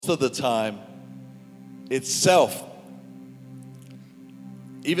of the time, itself,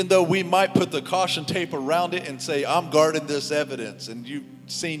 even though we might put the caution tape around it and say, I'm guarding this evidence, and you've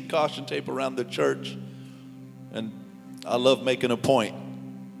seen caution tape around the church, and I love making a point.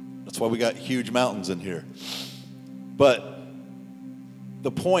 That's why we got huge mountains in here. But the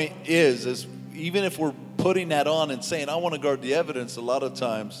point is even if we're putting that on and saying, I want to guard the evidence, a lot of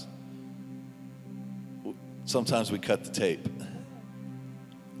times, sometimes we cut the tape.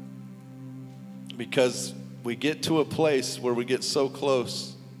 Because we get to a place where we get so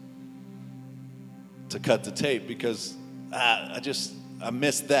close to cut the tape because I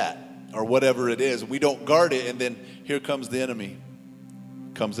missed that or whatever it is. We don't guard it, and then here comes the enemy.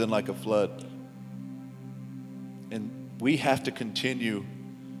 Comes in like a flood. And we have to continue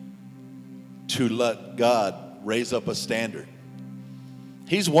to let God raise up a standard.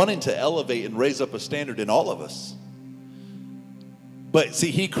 He's wanting to elevate and raise up a standard in all of us. But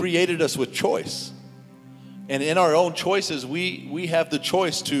see, he created us with choice. And in our own choices, we have the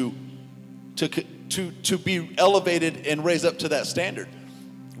choice to be elevated and raise up to that standard.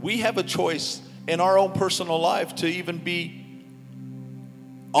 We have a choice in our own personal life to even be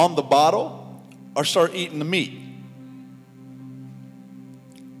on the bottle or start eating the meat.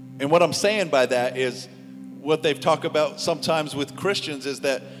 And what I'm saying by that is what they've talked about sometimes with Christians is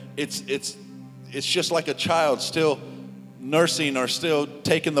that it's just like a child still nursing or still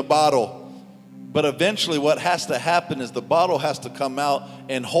taking the bottle. But eventually what has to happen is the bottle has to come out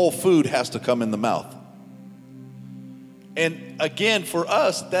and whole food has to come in the mouth. And again, for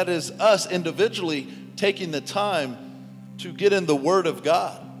us, that is us individually taking the time to get in the Word of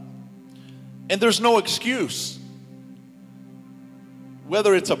God. And there's no excuse.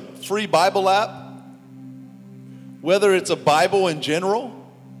 Whether it's a free Bible app, whether it's a Bible in general,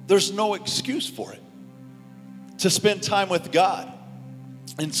 there's no excuse for it to spend time with God.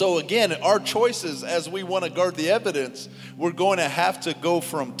 And so again, our choices as we want to guard the evidence, we're going to have to go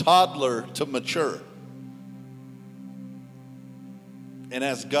from toddler to mature. And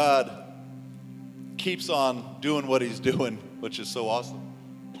as God keeps on doing what he's doing, which is so awesome,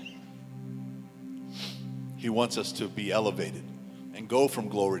 he wants us to be elevated and go from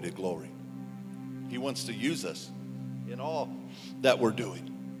glory to glory. He wants to use us in all that we're doing.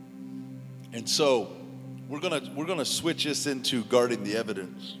 And so we're gonna switch this into guarding the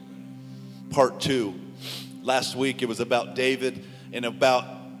evidence. Part 2. Last week it was about David and about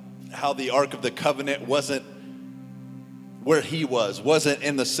how the Ark of the Covenant wasn't where he wasn't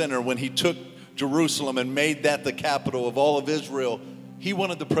in the center. When he took Jerusalem and made that the capital of all of Israel, he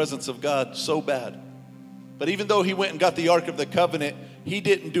wanted the presence of God so bad. But even though he went and got the Ark of the Covenant, he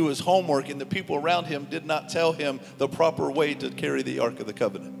didn't do his homework, and the people around him did not tell him the proper way to carry the Ark of the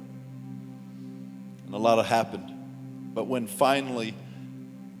Covenant. And a lot happened. But when finally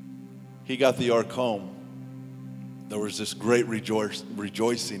he got the Ark home, there was this great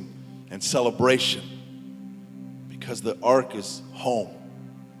rejoicing and celebration because the Ark is home.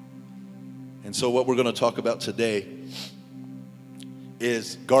 And so what we're going to talk about today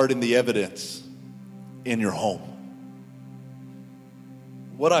is guarding the evidence in your home.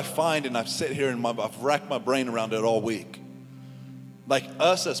 What I find, and I've sat here and I've racked my brain around it all week, like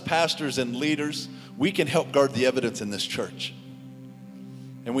us as pastors and leaders, we can help guard the evidence in this church.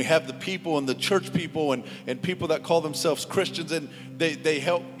 And we have the people and the church people and people that call themselves Christians, and they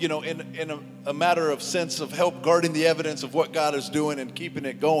help, in a matter of sense of help guarding the evidence of what God is doing and keeping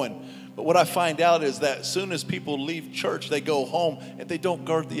it going. But what I find out is that as soon as people leave church, they go home and they don't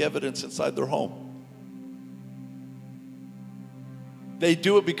guard the evidence inside their home. They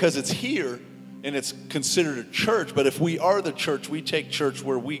do it because it's here and it's considered a church, but if we are the church, we take church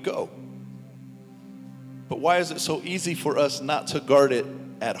where we go. But why is it so easy for us not to guard it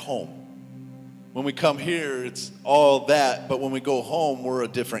at home? When we come here, it's all that, but when we go home, we're a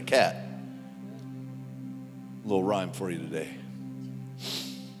different cat. A little rhyme for you today.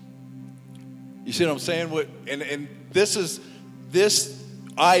 You see what I'm saying? And this is this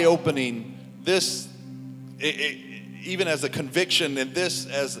eye-opening, this even as a conviction, and this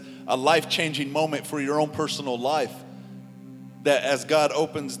as a life-changing moment for your own personal life, that as God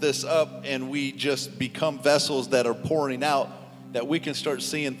opens this up and we just become vessels that are pouring out, that we can start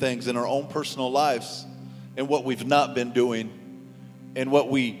seeing things in our own personal lives and what we've not been doing and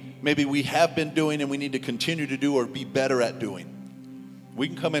what maybe we have been doing and we need to continue to do or be better at doing. We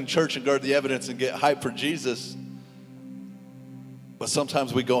can come in church and guard the evidence and get hyped for Jesus, but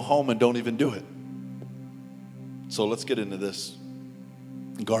sometimes we go home and don't even do it. So let's get into this.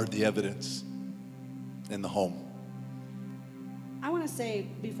 Guard the evidence in the home. I want to say,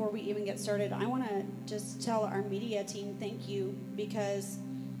 before we even get started, I want to just tell our media team thank you, because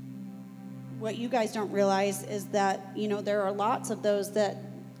what you guys don't realize is that, there are lots of those that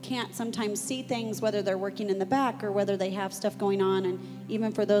can't sometimes see things, whether they're working in the back or whether they have stuff going on. And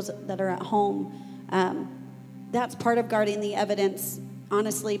even for those that are at home, that's part of guarding the evidence,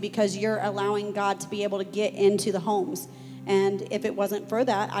 honestly, because you're allowing God to be able to get into the homes. And if it wasn't for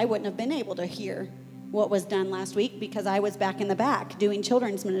that, I wouldn't have been able to hear what was done last week because I was back in the back doing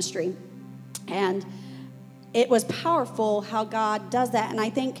children's ministry. And it was powerful how God does that. And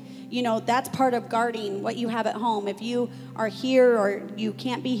I think, that's part of guarding what you have at home. If you are here or you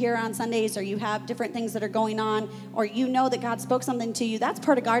can't be here on Sundays or you have different things that are going on or that God spoke something to you, that's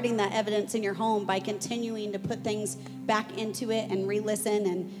part of guarding that evidence in your home by continuing to put things back into it and re-listen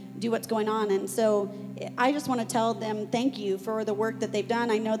and do what's going on. And so I just want to tell them thank you for the work that they've done.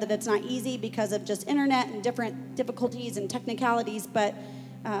 I know that it's not easy because of just internet and different difficulties and technicalities, but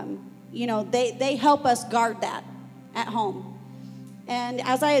they help us guard that at home. And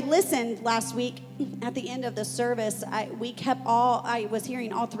as I listened last week at the end of the service, I was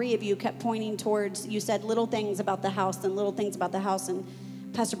hearing all three of you kept pointing towards, you said little things about the house and little things about the house. And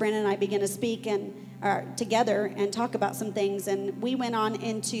Pastor Brandon and I began to speak together and talk about some things. And we went on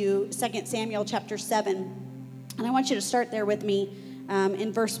into 2 Samuel chapter 7. And I want you to start there with me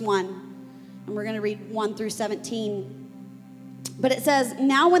in verse 1. And we're going to read 1 through 17. But it says,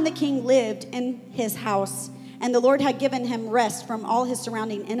 "Now when the king lived in his house, and the Lord had given him rest from all his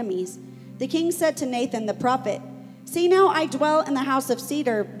surrounding enemies, the king said to Nathan the prophet, 'See now, I dwell in the house of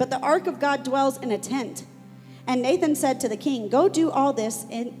cedar, but the ark of God dwells in a tent.' And Nathan said to the king, 'Go do all this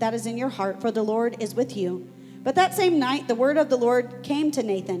that is in your heart, for the Lord is with you.' But that same night the word of the Lord came to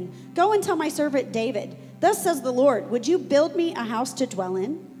Nathan, 'Go and tell my servant David, thus says the Lord, would you build me a house to dwell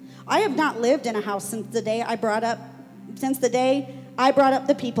in? I have not lived in a house since the day I brought up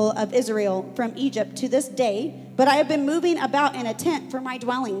the people of Israel from Egypt to this day, but I have been moving about in a tent for my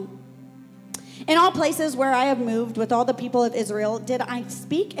dwelling. In all places where I have moved with all the people of Israel, did I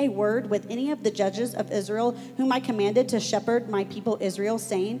speak a word with any of the judges of Israel whom I commanded to shepherd my people Israel,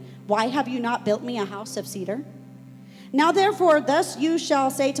 saying, why have you not built me a house of cedar? Now therefore, thus you shall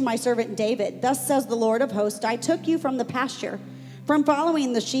say to my servant David, thus says the Lord of hosts, I took you from the pasture, from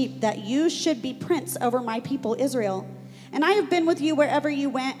following the sheep, that you should be prince over my people Israel. And I have been with you wherever you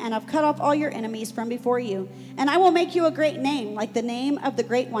went, and have cut off all your enemies from before you. And I will make you a great name, like the name of the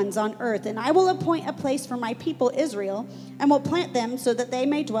great ones on earth. And I will appoint a place for my people Israel, and will plant them so that they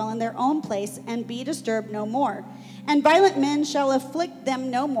may dwell in their own place and be disturbed no more. And violent men shall afflict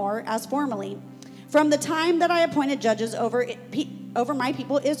them no more as formerly, from the time that I appointed judges over my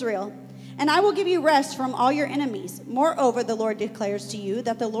people Israel. And I will give you rest from all your enemies. Moreover, the Lord declares to you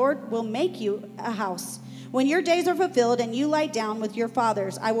that the Lord will make you a house. When your days are fulfilled and you lie down with your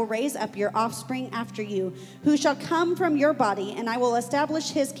fathers, I will raise up your offspring after you, who shall come from your body, and I will establish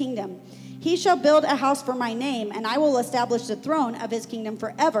his kingdom. He shall build a house for my name, and I will establish the throne of his kingdom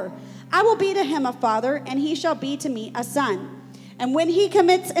forever. I will be to him a father, and he shall be to me a son. And when he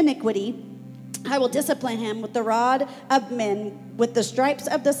commits iniquity, I will discipline him with the rod of men, with the stripes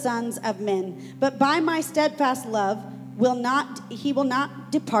of the sons of men. But by my steadfast love he will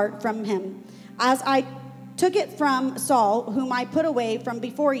not depart from him, as I took it from Saul, whom I put away from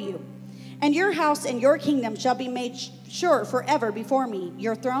before you. And your house and your kingdom shall be made sure forever before me.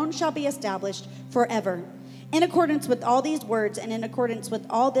 Your throne shall be established forever. In accordance with all these words and in accordance with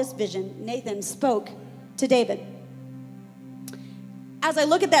all this vision, Nathan spoke to David. As I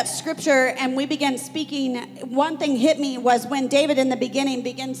look at that scripture and we began speaking, one thing hit me was when David in the beginning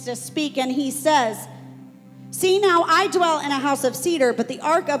begins to speak, and he says, see now, I dwell in a house of cedar, but the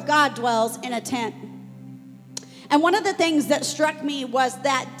ark of God dwells in a tent. And one of the things that struck me was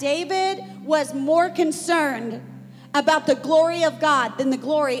that David was more concerned about the glory of God than the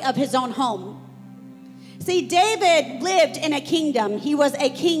glory of his own home. See, David lived in a kingdom. He was a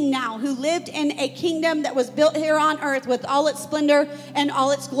king now who lived in a kingdom that was built here on earth with all its splendor and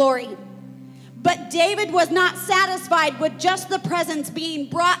all its glory. But David was not satisfied with just the presence being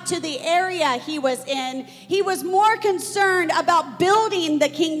brought to the area he was in. He was more concerned about building the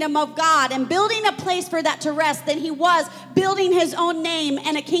kingdom of God and building a place for that to rest than he was building his own name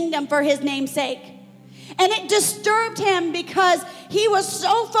and a kingdom for his name's sake. And it disturbed him because he was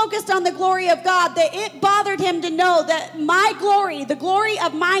so focused on the glory of God that it bothered him to know that my glory, the glory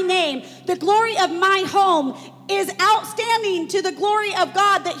of my name, the glory of my home is outstanding to the glory of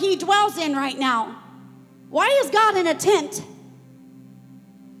God that he dwells in right now. Why is God in a tent?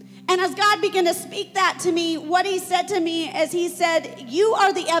 And as God began to speak that to me, what he said to me is he said, you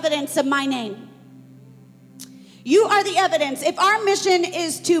are the evidence of my name. You are the evidence. If our mission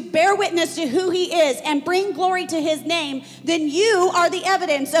is to bear witness to who he is and bring glory to his name, then you are the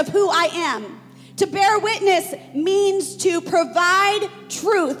evidence of who I am. To bear witness means to provide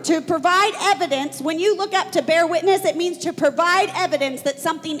truth, to provide evidence. When you look up to bear witness, it means to provide evidence that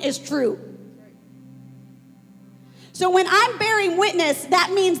something is true. So when I'm bearing witness,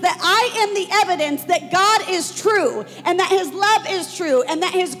 that means that I am the evidence that God is true, and that his love is true, and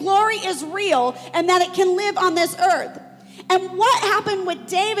that his glory is real, and that it can live on this earth. And what happened with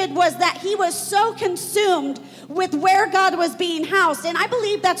David was that he was so consumed with where God was being housed. And I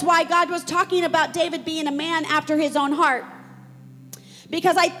believe that's why God was talking about David being a man after his own heart.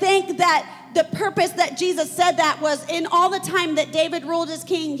 Because I think that the purpose that Jesus said that was in all the time that David ruled as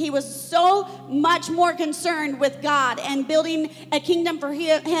king, he was so much more concerned with God and building a kingdom for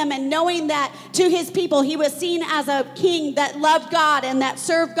him and knowing that to his people he was seen as a king that loved God and that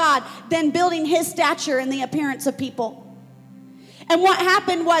served God than building his stature in the appearance of people. And what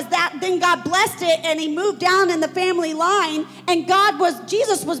happened was that then God blessed it and he moved down in the family line, and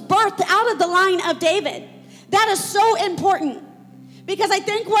Jesus was birthed out of the line of David. That is so important. Because I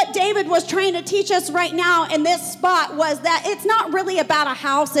think what David was trying to teach us right now in this spot was that it's not really about a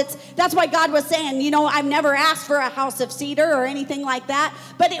house. That's why God was saying, I've never asked for a house of cedar or anything like that.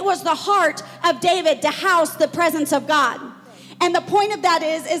 But it was the heart of David to house the presence of God. And the point of that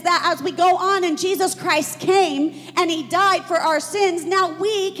is that as we go on and Jesus Christ came and he died for our sins, now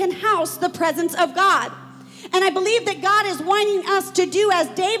we can house the presence of God. And I believe that God is wanting us to do as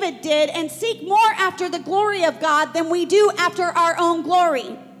David did and seek more after the glory of God than we do after our own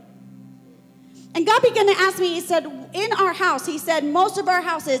glory. And God began to ask me, he said, in our house, he said, most of our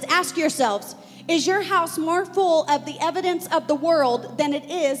houses, ask yourselves, is your house more full of the evidence of the world than it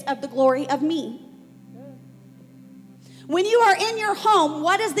is of the glory of me? When you are in your home,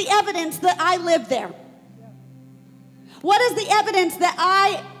 what is the evidence that I live there? What is the evidence that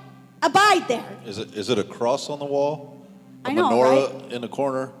I abide there? Is it a cross on the wall? I know, menorah right? in the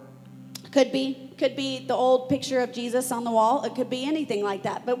corner? Could be the old picture of Jesus on the wall. It could be anything like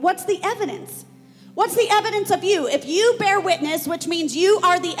that. But what's the evidence? What's the evidence of you? If you bear witness, which means you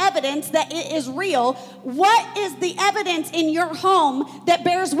are the evidence that it is real, what is the evidence in your home that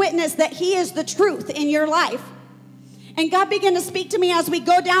bears witness that he is the truth in your life? And God began to speak to me as we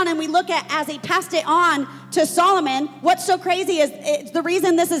go down and we look at, as he passed it on to Solomon. What's so crazy is the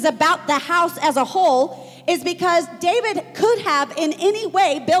reason this is about the house as a whole is because David could have in any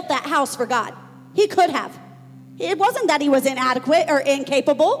way built that house for God. He could have. It wasn't that he was inadequate or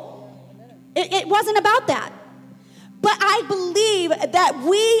incapable. It wasn't about that. But I believe that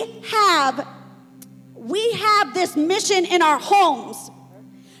we have this mission in our homes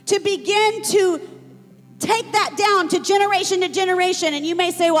to begin to take that down to generation. And you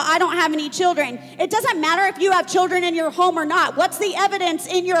may say, well, I don't have any children. It doesn't matter if you have children in your home or not. What's the evidence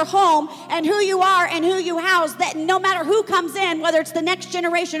in your home and who you are and who you house that no matter who comes in, whether it's the next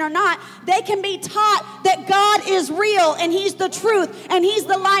generation or not, they can be taught that God is real and he's the truth and he's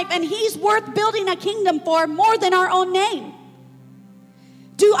the life and he's worth building a kingdom for more than our own name.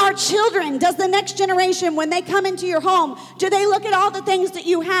 Do our children, does the next generation, when they come into your home, do they look at all the things that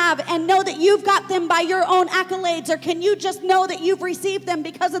you have and know that you've got them by your own accolades, or can you just know that you've received them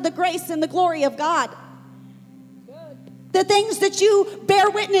because of the grace and the glory of God? The things that you bear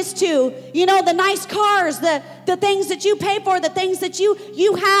witness to, the nice cars, the things that you pay for, the things that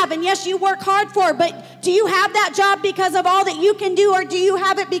you have, and yes, you work hard for, but do you have that job because of all that you can do, or do you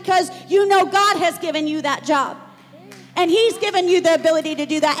have it because you know God has given you that job? And he's given you the ability to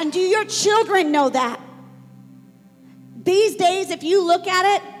do that. And do your children know that? These days, if you look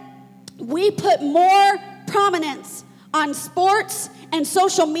at it, we put more prominence on sports and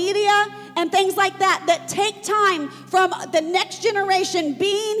social media and things like that take time from the next generation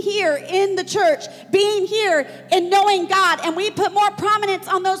being here in the church, being here and knowing God. And we put more prominence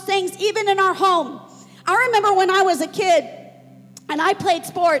on those things even in our home. I remember when I was a kid and I played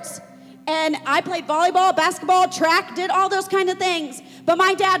sports. And I played volleyball, basketball, track, did all those kind of things. But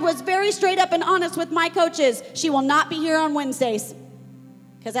my dad was very straight up and honest with my coaches. She will not be here on Wednesdays.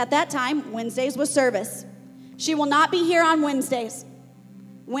 Because at that time, Wednesdays was service. She will not be here on Wednesdays.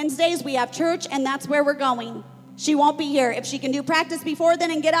 Wednesdays, we have church, and that's where we're going. She won't be here. If she can do practice before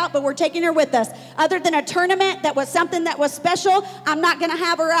then and get out, but we're taking her with us. Other than a tournament that was something that was special, I'm not going to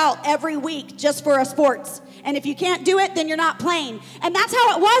have her out every week just for a sports. And if you can't do it, then you're not playing. And that's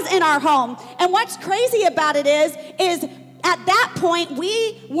how it was in our home. And what's crazy about it is At that point,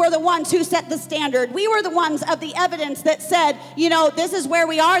 we were the ones who set the standard. We were the ones of the evidence that said, this is where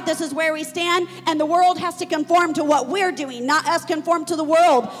we are, this is where we stand, and the world has to conform to what we're doing, not us conform to the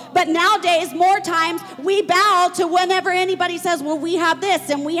world. But nowadays, more times, we bow to whenever anybody says, well, we have this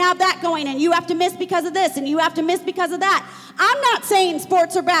and we have that going, and you have to miss because of this and you have to miss because of that. I'm not saying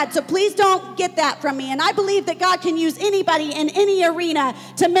sports are bad, so please don't get that from me. And I believe that God can use anybody in any arena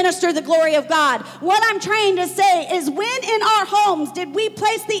to minister the glory of God. What I'm trying to say is, when in our homes did we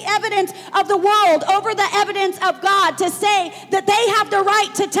place the evidence of the world over the evidence of God to say that they have the right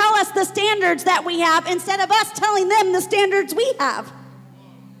to tell us the standards that we have instead of us telling them the standards we have?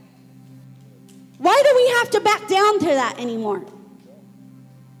 Why do we have to back down to that anymore?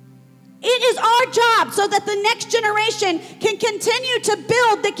 It is our job so that the next generation can continue to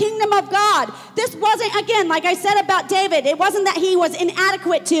build the kingdom of God. This wasn't, again, like I said about David, it wasn't that he was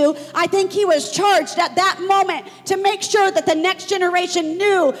inadequate to. I think he was charged at that moment to make sure that the next generation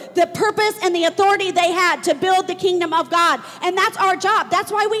knew the purpose and the authority they had to build the kingdom of God. And that's our job.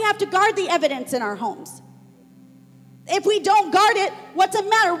 That's why we have to guard the evidence in our homes. If we don't guard it, what's the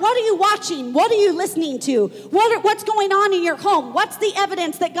matter? What are you watching? What are you listening to? What's going on in your home? What's the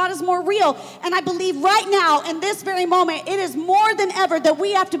evidence that God is more real? And I believe right now, in this very moment, it is more than ever that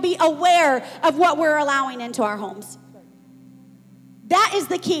we have to be aware of what we're allowing into our homes. That is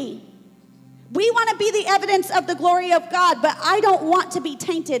the key. We want to be the evidence of the glory of God, but I don't want to be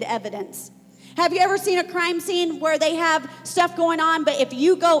tainted evidence. Have you ever seen a crime scene where they have stuff going on, but if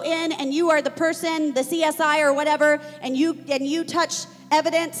you go in and you are the person, the CSI or whatever, and you touch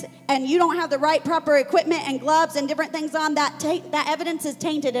evidence and you don't have the right proper equipment and gloves and different things on, that evidence is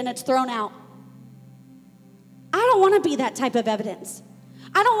tainted and it's thrown out? I don't want to be that type of evidence.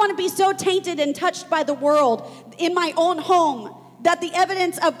 I don't want to be so tainted and touched by the world in my own home that the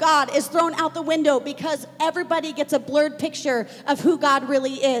evidence of God is thrown out the window because everybody gets a blurred picture of who God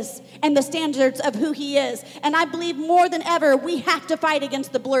really is and the standards of who he is. And I believe more than ever, we have to fight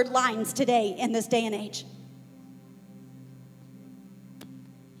against the blurred lines today in this day and age.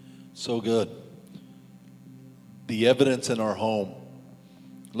 So good. The evidence in our home.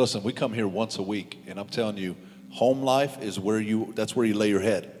 Listen, we come here once a week, and I'm telling you, home life is that's where you lay your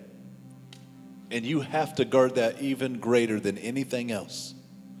head. And you have to guard that even greater than anything else.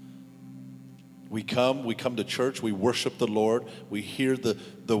 We come to church, we worship the Lord, we hear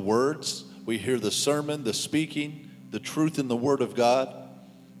the words, we hear the sermon, the speaking, the truth in the Word of God.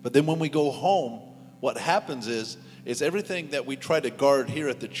 But then when we go home, what happens is everything that we try to guard here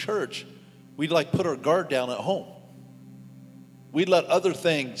at the church, we put our guard down at home. We let other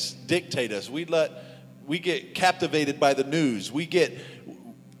things dictate us. We get captivated by the news. We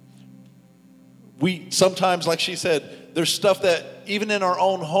sometimes, like she said, there's stuff that even in our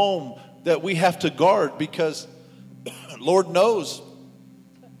own home that we have to guard because Lord knows.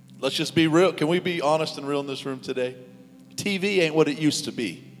 Let's just be real. Can we be honest and real in this room today? TV ain't what it used to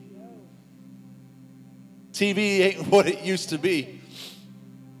be. TV ain't what it used to be.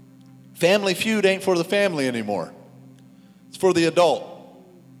 Family Feud ain't for the family anymore. It's for the adult.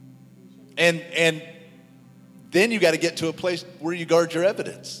 And then you got to get to a place where you guard your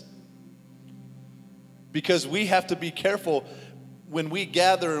evidence. Because we have to be careful when we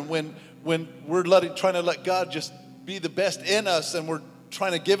gather and when we're trying to let God just be the best in us and we're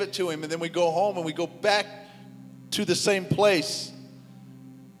trying to give it to him, and then we go home and we go back to the same place.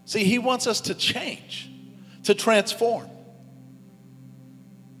 See, he wants us to change, to transform.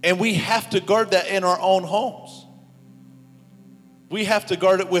 And we have to guard that in our own homes. We have to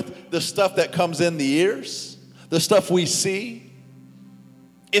guard it with the stuff that comes in the ears, the stuff we see.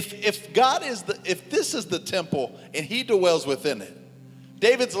 If this is the temple and he dwells within it,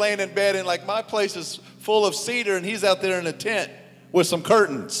 David's laying in bed and my place is full of cedar and he's out there in a tent with some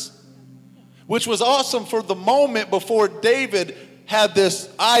curtains, which was awesome for the moment before David had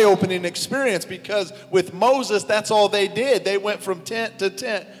this eye-opening experience, because with Moses, that's all they did. They went from tent to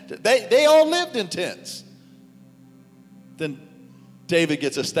tent. They all lived in tents. Then David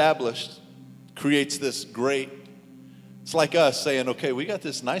gets established, creates this great. It's like us saying, okay, we got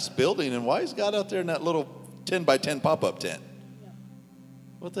this nice building, and why is God out there in that little 10 by 10 pop-up tent?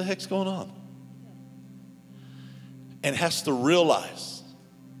 What the heck's going on? And has to realize.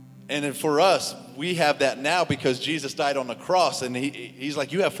 And then for us, we have that now because Jesus died on the cross, and he's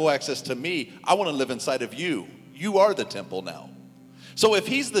like, you have full access to me. I want to live inside of you. You are the temple now. So if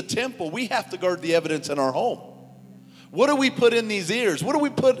he's the temple, we have to guard the evidence in our home. What do we put in these ears? What do we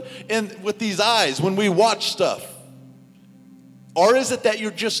put in with these eyes when we watch stuff? Or is it that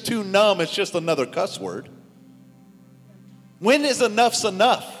you're just too numb? It's just another cuss word. When is enough's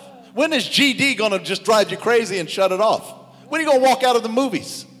enough? When is GD going to just drive you crazy and shut it off? When are you going to walk out of the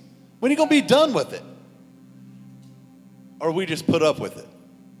movies? When are you going to be done with it? Or we just put up with it?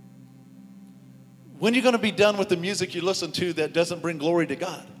 When are you going to be done with the music you listen to that doesn't bring glory to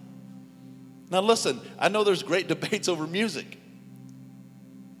God? Now listen, I know there's great debates over music.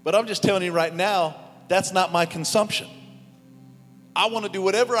 But I'm just telling you right now, that's not my consumption. I want to do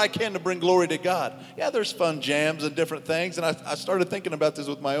whatever I can to bring glory to God. Yeah, there's fun jams and different things. And I started thinking about this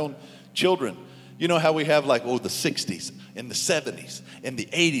with my own children. You know how we have like, the 60s and the 70s and the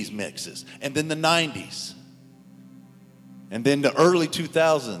 80s mixes and then the 90s and then the early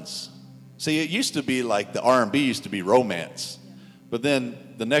 2000s. See, it used to be like the R&B used to be romance. But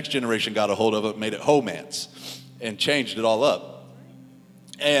then the next generation got a hold of it, made it homance, and changed it all up.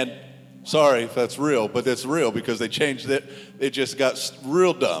 And sorry if that's real, but it's real because they changed it. It just got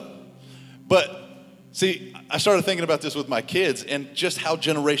real dumb. But see, I started thinking about this with my kids and just how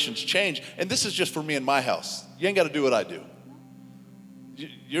generations change. And this is just for me in my house. You ain't got to do what I do.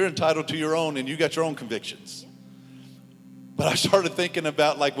 You're entitled to your own, and you got your own convictions. But I started thinking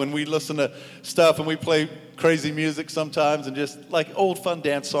about like when we listen to stuff and we play crazy music sometimes and just like old fun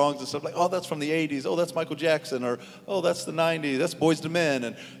dance songs and stuff like, oh, that's from the 80s. Oh, that's Michael Jackson. Or, oh, that's the 90s. That's Boyz II Men.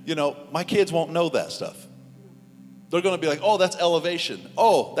 And, my kids won't know that stuff. They're going to be like, oh, that's Elevation.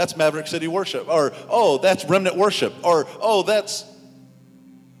 Oh, that's Maverick City Worship. Or, oh, that's Remnant Worship. Or, oh, that's...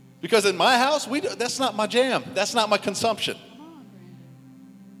 Because in my house, that's not my jam. That's not my consumption.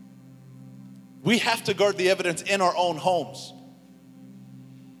 We have to guard the evidence in our own homes.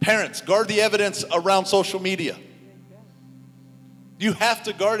 Parents, guard the evidence around social media. You have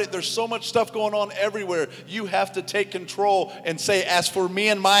to guard it. There's so much stuff going on everywhere. You have to take control and say, as for me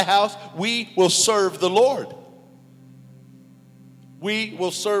and my house, we will serve the Lord. We will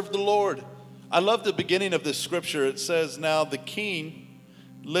serve the Lord. I love the beginning of this scripture. It says, now the king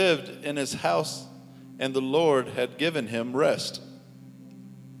lived in his house and the Lord had given him rest.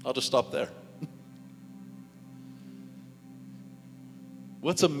 I'll just stop there.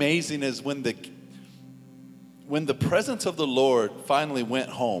 What's amazing is when the presence of the Lord finally went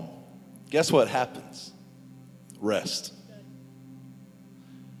home, guess what happens? Rest.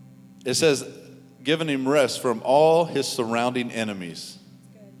 It says, giving him rest from all his surrounding enemies.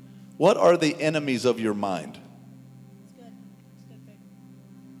 What are the enemies of your mind?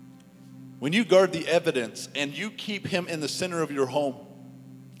 When you guard the evidence and you keep him in the center of your home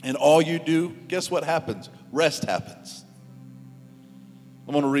and all you do, guess what happens? Rest happens.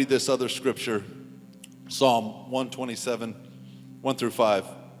 I'm going to read this other scripture, Psalm 127, 1 through 5.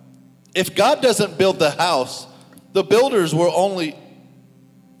 If God doesn't build the house, the builders will only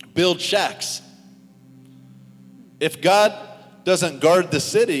build shacks. If God doesn't guard the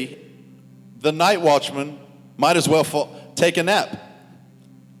city, the night watchman might as well take a nap.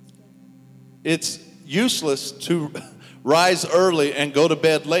 It's useless to rise early and go to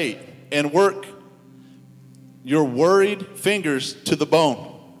bed late and work your worried fingers to the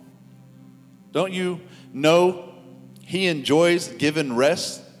bone. Don't you know he enjoys giving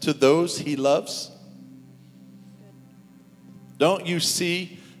rest to those he loves? Don't you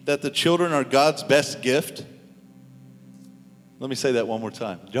see that the children are God's best gift? Let me say that one more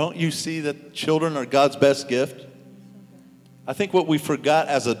time. Don't you see that children are God's best gift? I think what we forgot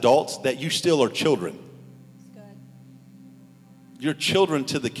as adults, that you still are children. You're children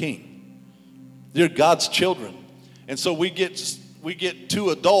to the King. You're God's children. And so we get too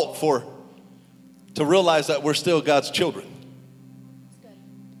adult to realize that we're still God's children.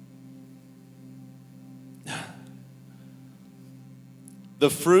 The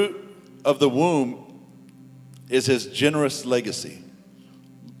fruit of the womb is his generous legacy.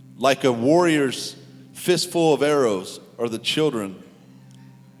 Like a warrior's fistful of arrows are the children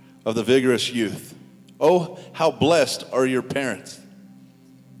of the vigorous youth. Oh, how blessed are your parents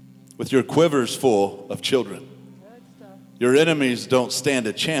with your quivers full of children. Your enemies don't stand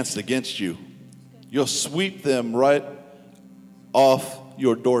a chance against you. You'll sweep them right off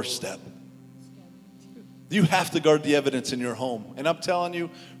your doorstep. You have to guard the evidence in your home. And I'm telling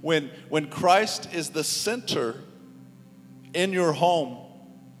you, when Christ is the center in your home,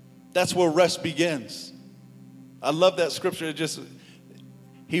 that's where rest begins. I love that scripture.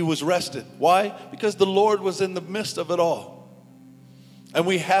 He was rested. Why? Because the Lord was in the midst of it all. And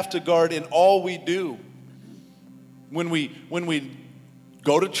we have to guard in all we do. When we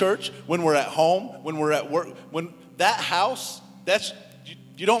go to church, when we're at home, when we're at work, when that house,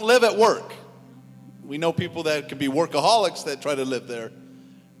 you don't live at work. We know people that can be workaholics that try to live there.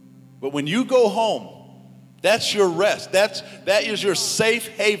 But when you go home, that's your rest. That is your safe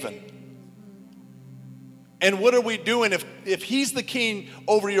haven. And what are we doing if he's the king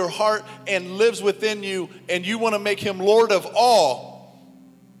over your heart and lives within you and you want to make him Lord of all?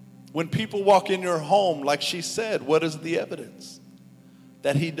 When people walk in your home, like she said, what is the evidence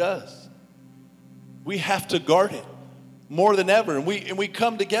that he does? We have to guard it more than ever. And we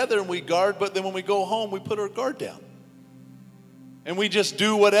come together and we guard, but then when we go home, we put our guard down. And we just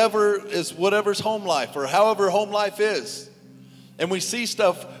do whatever's home life or however home life is. And we see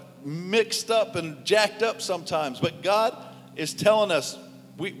stuff mixed up and jacked up sometimes. But God is telling us,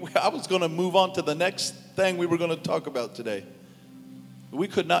 I was going to move on to the next thing we were going to talk about today. We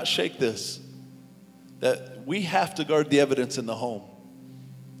could not shake this, that we have to guard the evidence in the home.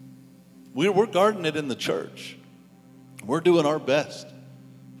 We're guarding it in the church. We're doing our best.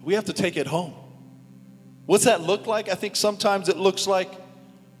 We have to take it home. What's that look like? I think sometimes it looks like,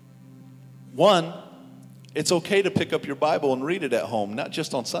 one, it's okay to pick up your Bible and read it at home, not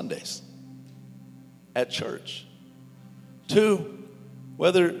just on Sundays, at church. Two,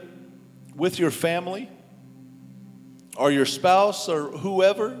 whether with your family or your spouse or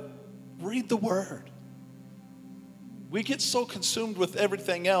whoever, read the Word. We get so consumed with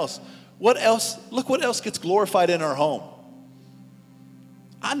everything else. What else? Look what else gets glorified in our home.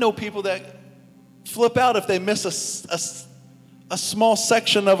 I know people that flip out if they miss a small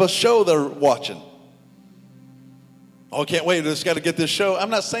section of a show they're watching. Oh, I can't wait. I just got to get this show. I'm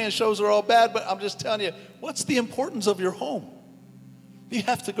not saying shows are all bad, but I'm just telling you, what's the importance of your home? You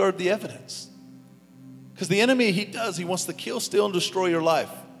have to guard the evidence. Because the enemy, he wants to kill, steal, and destroy your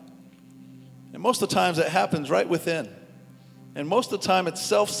life. And most of the times that happens right within. And most of the time it's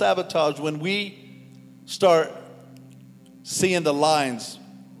self-sabotage when we start seeing the lines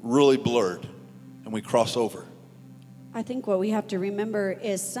really blurred and we cross over. I think what we have to remember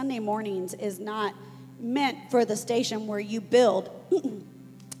is Sunday mornings is not meant for the station where you build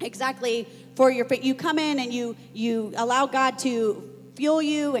exactly for your faith. You come in and you allow God to fuel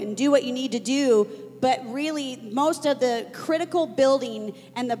you and do what you need to do, but really most of the critical building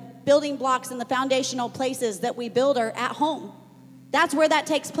and the building blocks and the foundational places that we build are at home. That's where that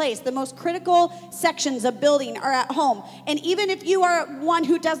takes place. The most critical sections of building are at home. And even if you are one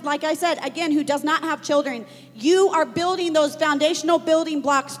who does, like I said, again, who does not have children, you are building those foundational building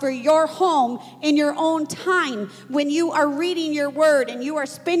blocks for your home in your own time when you are reading your word and you are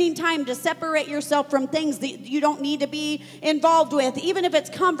spending time to separate yourself from things that you don't need to be involved with, even if it's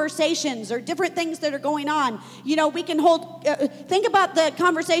conversations or different things that are going on. You know, we can hold, think about the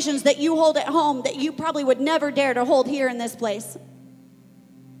conversations that you hold at home that you probably would never dare to hold here in this place.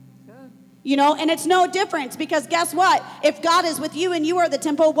 You know, and it's no difference because guess what? If God is with you and you are the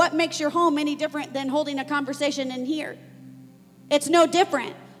temple, what makes your home any different than holding a conversation in here? It's no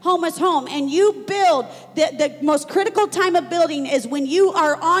different. Home is home. And you build, the most critical time of building is when you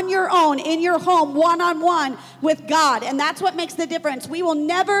are on your own in your home, one-on-one with God. And that's what makes the difference. We will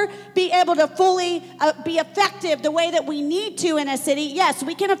never be able to fully be effective the way that we need to in a city. Yes,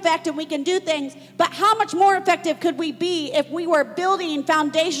 we can affect and we can do things, but how much more effective could we be if we were building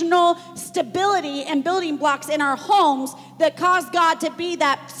foundational stability and building blocks in our homes that cause God to be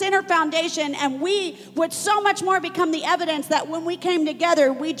that center foundation, and we would so much more become the evidence that when we came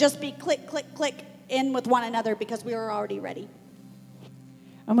together, we'd just be click, click, click in with one another because we were already ready.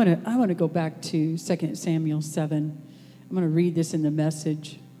 I want to go back to 2 Samuel 7. I'm going to read this in the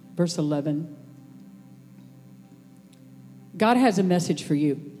Message, verse 11. God has a message for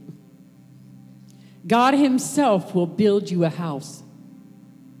you. God himself will build you a house.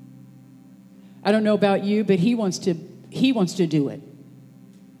 I don't know about you, but he wants to do it.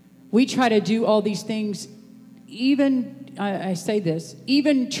 We try to do all these things, even, I say this,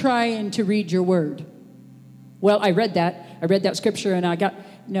 even trying to read your word. Well, I read that scripture and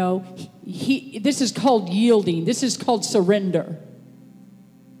this is called yielding. This is called surrender.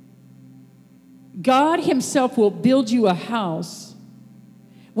 God himself will build you a house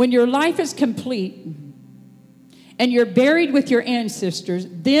when your life is complete and you're buried with your ancestors.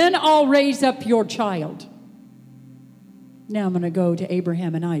 Then I'll raise up your child. Now I'm going to go to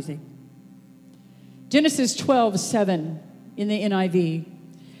Abraham and Isaac. Genesis 12:7 in the NIV.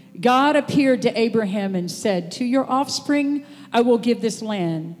 God appeared to Abraham and said, "To your offspring I will give this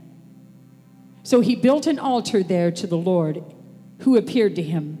land." So he built an altar there to the Lord who appeared to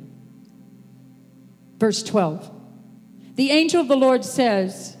him. Verse 12. The angel of the Lord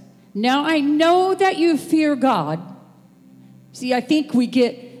says, "Now I know that you fear God." See, I think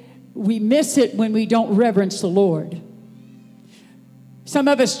we miss it when we don't reverence the Lord. Some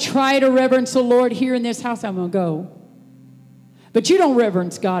of us try to reverence the Lord here in this house. I'm going to go. But you don't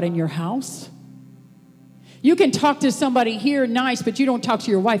reverence God in your house. You can talk to somebody here nice, but you don't talk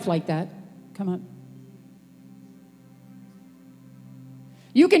to your wife like that. Come on.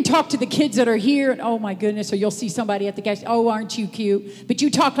 You can talk to the kids that are here, and oh my goodness, or you'll see somebody at the gas, oh, aren't you cute? But you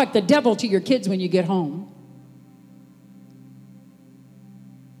talk like the devil to your kids when you get home.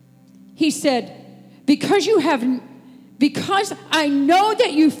 He said, because I know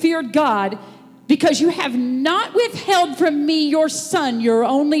that you feared God, because you have not withheld from me your son, your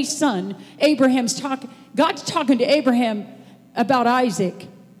only son. God's talking to Abraham about Isaac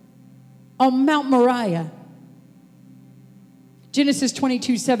on Mount Moriah. Genesis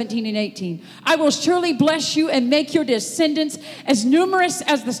 22, 17 and 18. I will surely bless you and make your descendants as numerous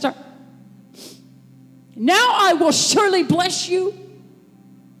as the stars. Now I will surely bless you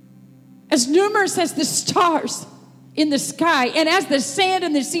as numerous as the stars in the sky and as the sand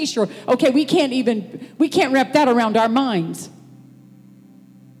in the seashore. Okay, we can't wrap that around our minds.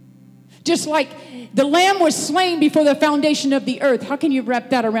 Just like the lamb was slain before the foundation of the earth. How can you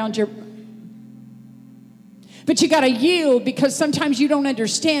wrap that around your... But you got to yield, because sometimes you don't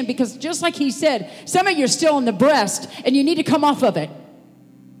understand, because just like he said, some of you are still on the breast and you need to come off of it.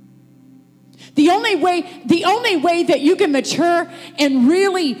 The only way that you can mature and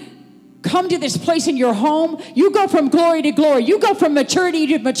really come to this place in your home, you go from glory to glory. You go from maturity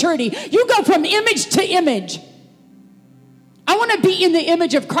to maturity. You go from image to image. I want to be in the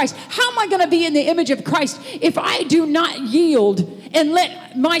image of Christ. How am I going to be in the image of Christ if I do not yield and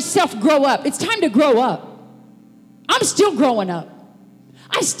let myself grow up? It's time to grow up. I'm still growing up.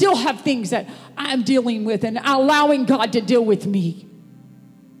 I still have things that I'm dealing with and allowing God to deal with me.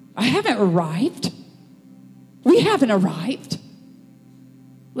 I haven't arrived. We haven't arrived.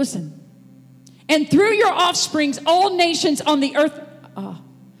 Listen. And through your offsprings, all nations on the earth.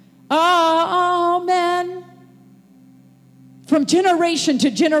 Amen. From generation to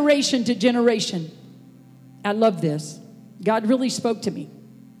generation to generation. I love this. God really spoke to me.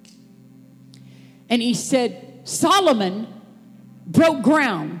 And he said, Solomon broke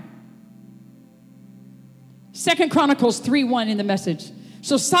ground. 2 Chronicles 3:1 in the Message.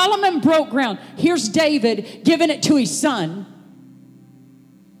 So Solomon broke ground. Here's David giving it to his son.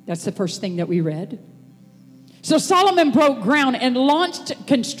 That's the first thing that we read. So Solomon broke ground and launched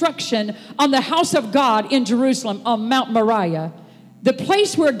construction on the house of God in Jerusalem on Mount Moriah, the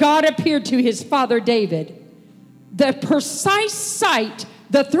place where God appeared to his father David. The precise site,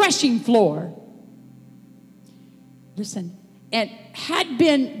 the threshing floor. Listen, and had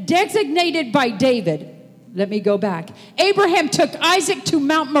been designated by David. Let me go back. Abraham took Isaac to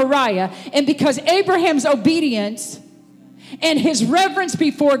Mount Moriah, and because Abraham's obedience and his reverence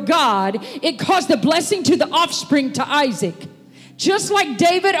before God, it caused the blessing to the offspring to Isaac. Just like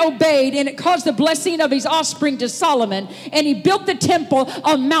David obeyed, and it caused the blessing of his offspring to Solomon, and he built the temple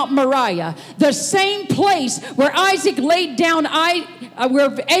on Mount Moriah, the same place where where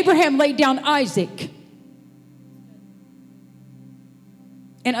Abraham laid down Isaac.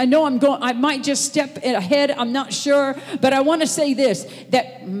 And I know I might just step ahead, I'm not sure, but I want to say this,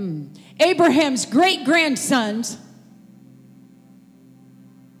 that Abraham's great-grandsons,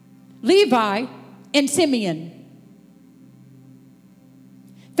 Levi and Simeon,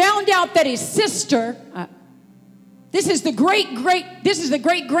 found out that his sister, this is the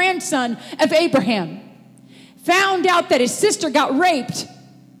great-grandson of Abraham, found out that his sister got raped.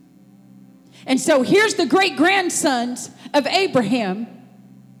 And so here's the great-grandsons of Abraham.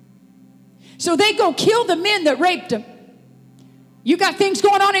 So they go kill the men that raped him. You got things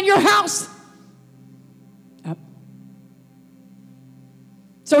going on in your house.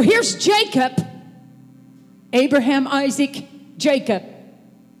 So here's Jacob, Abraham, Isaac, Jacob.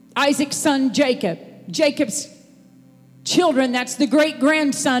 Isaac's son, Jacob. Jacob's children, that's the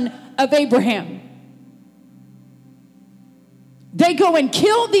great-grandson of Abraham. They go and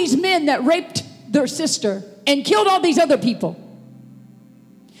kill these men that raped their sister and killed all these other people.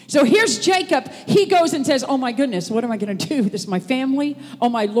 So here's Jacob. He goes and says, oh my goodness, what am I going to do? This is my family. Oh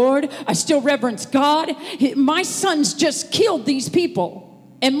my Lord, I still reverence God. My sons just killed these people.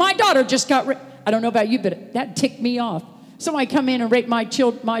 And my daughter just got raped. I don't know about you, but that ticked me off. Somebody come in and rape my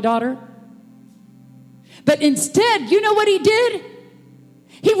daughter. But instead, you know what he did?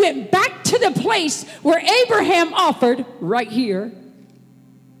 He went back to the place where Abraham offered, right here.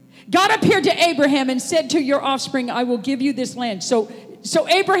 God appeared to Abraham and said to your offspring, I will give you this land. So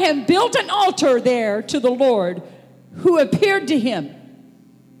Abraham built an altar there to the Lord who appeared to him.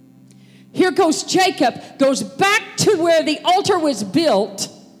 Here goes Jacob, goes back to where the altar was built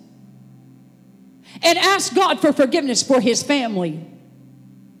and asked God for forgiveness for his family.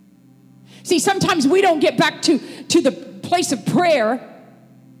 See, sometimes we don't get back to the place of prayer.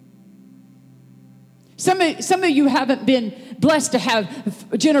 Some of you haven't been blessed to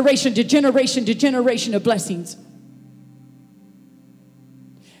have generation to generation to generation of blessings.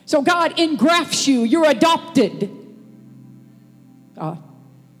 So God engrafts you. You're adopted.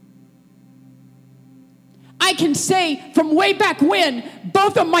 I can say from way back when,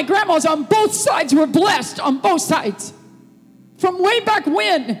 both of my grandmas on both sides were blessed on both sides. From way back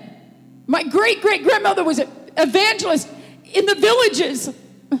when, my great-great-grandmother was an evangelist in the villages.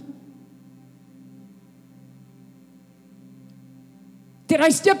 Did I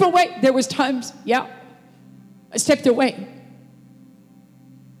step away? There was times, yeah. I stepped away.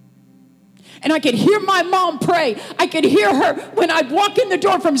 And I could hear my mom pray. I could hear her when I'd walk in the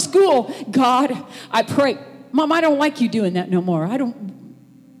door from school. God, I pray. Mom, I don't like you doing that no more.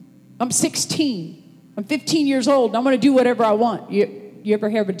 I'm 16. I'm 15 years old. And I'm going to do whatever I want. You ever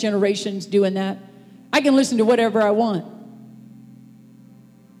hear of generations doing that? I can listen to whatever I want.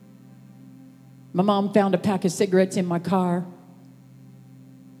 My mom found a pack of cigarettes in my car.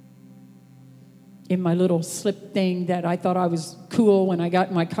 In my little slip thing that I thought I was cool when I got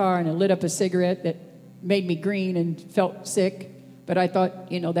in my car, and I lit up a cigarette that made me green and felt sick. But I thought,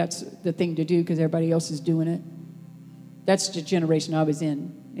 that's the thing to do because everybody else is doing it. That's the generation I was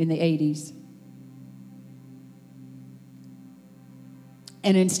in the 80s.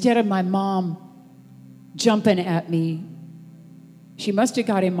 And instead of my mom jumping at me, she must have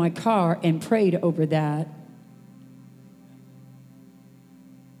got in my car and prayed over that.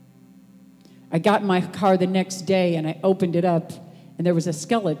 I got in my car the next day and I opened it up and there was a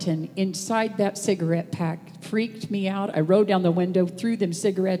skeleton inside that cigarette pack. Freaked me out. I rolled down the window, threw them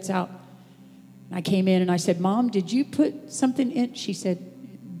cigarettes out. I came in and I said, Mom, did you put something in? She said,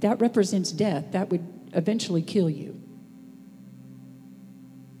 that represents death. That would eventually kill you.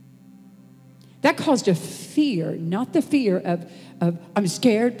 That caused a fear, not the fear of I'm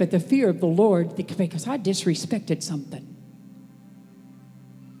scared, but the fear of the Lord because I disrespected something.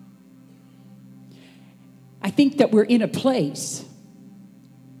 I think that we're in a place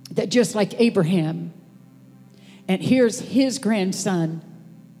that just like Abraham, and here's his grandson,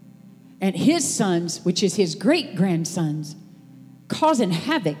 and his sons, which is his great-grandsons, causing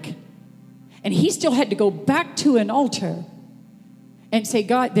havoc. And he still had to go back to an altar and say,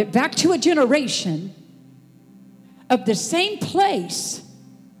 God, that back to a generation of the same place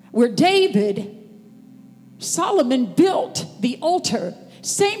where Solomon built the altar.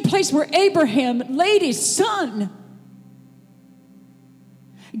 Same place where Abraham laid his son.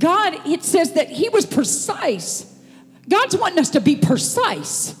 God, it says that he was precise. God's wanting us to be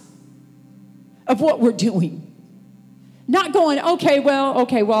precise of what we're doing. Not going, okay, well,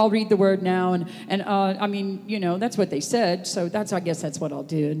 I'll read the word now. And that's what they said. So I guess that's what I'll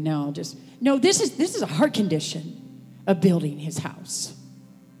do. And now this is a heart condition of building his house.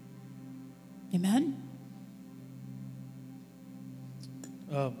 Amen.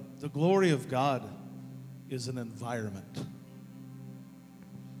 The glory of God is an environment.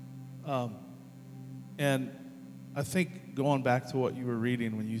 And I think going back to what you were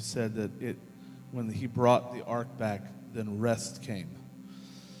reading when you said that when he brought the ark back, then rest came.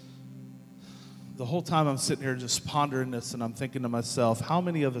 The whole time I'm sitting here just pondering this and I'm thinking to myself, how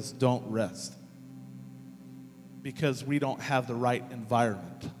many of us don't rest? Because we don't have the right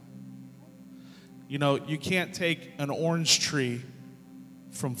environment. You can't take an orange tree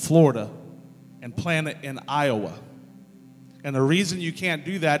from Florida and plant it in Iowa. And the reason you can't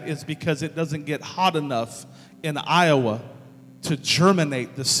do that is because it doesn't get hot enough in Iowa to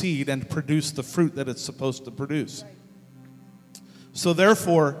germinate the seed and produce the fruit that it's supposed to produce. So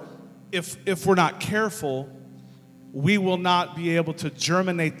therefore, if we're not careful, we will not be able to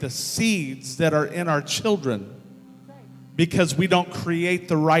germinate the seeds that are in our children because we don't create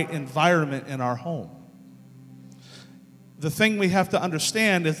the right environment in our home. The thing we have to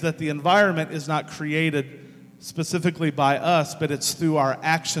understand is that the environment is not created specifically by us, but it's through our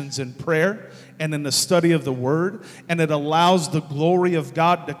actions in prayer and in the study of the Word, and it allows the glory of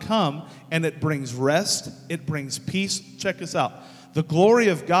God to come, and it brings rest, it brings peace. Check this out. The glory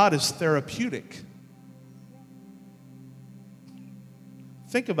of God is therapeutic.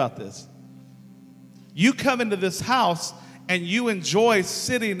 Think about this. You come into this house and you enjoy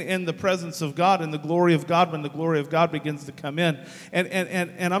sitting in the presence of God and the glory of God when the glory of God begins to come in.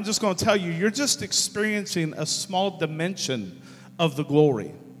 And I'm just going to tell you, you're just experiencing a small dimension of the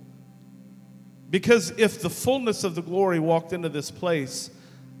glory. Because if the fullness of the glory walked into this place,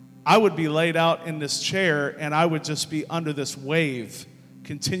 I would be laid out in this chair and I would just be under this wave,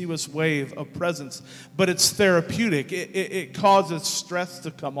 continuous wave of presence. But it's therapeutic. It causes stress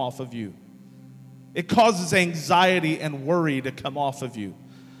to come off of you. It causes anxiety and worry to come off of you.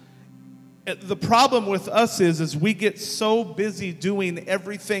 The problem with us is we get so busy doing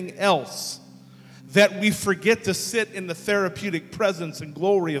everything else that we forget to sit in the therapeutic presence and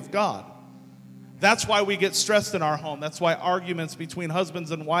glory of God. That's why we get stressed in our home. That's why arguments between husbands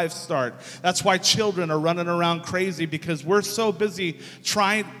and wives start. That's why children are running around crazy, because we're so busy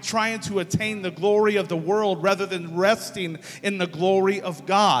trying to attain the glory of the world rather than resting in the glory of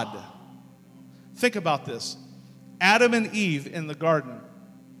God. Think about this. Adam and Eve in the garden,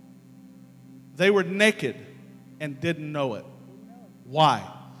 they were naked and didn't know it. Why?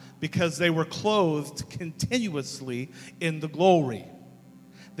 Because they were clothed continuously in the glory.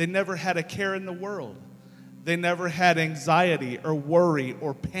 They never had a care in the world. They never had anxiety or worry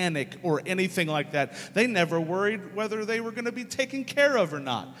or panic or anything like that. They never worried whether they were going to be taken care of or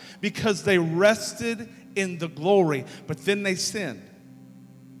not, because they rested in the glory. But then they sinned.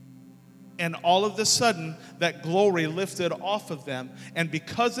 And all of a sudden, that glory lifted off of them. And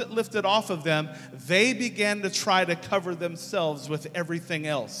because it lifted off of them, they began to try to cover themselves with everything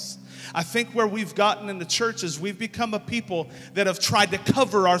else. I think where we've gotten in the church is we've become a people that have tried to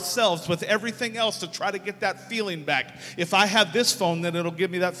cover ourselves with everything else to try to get that feeling back. If I have this phone, then it'll give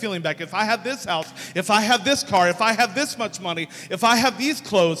me that feeling back. If I have this house, if I have this car, if I have this much money, if I have these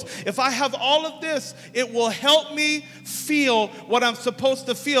clothes, if I have all of this, it will help me feel what I'm supposed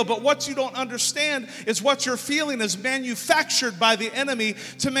to feel. But what you don't understand is what you're feeling is manufactured by the enemy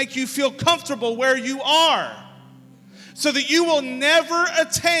to make you feel comfortable where you are, so that you will never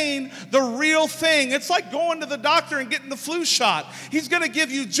attain the real thing. It's like going to the doctor and getting the flu shot. He's going to give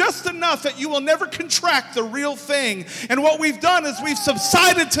you just enough that you will never contract the real thing. And what we've done is we've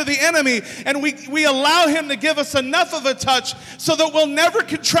subsided to the enemy, and we allow him to give us enough of a touch so that we'll never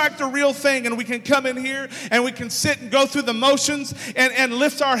contract the real thing. And we can come in here and we can sit and go through the motions and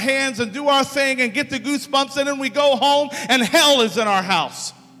lift our hands and do our thing and get the goosebumps, and then we go home and hell is in our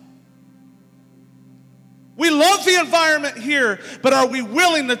house. We love the environment here, but are we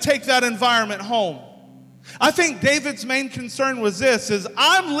willing to take that environment home? I think David's main concern was this, is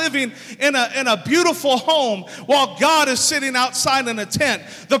I'm living in a beautiful home while God is sitting outside in a tent.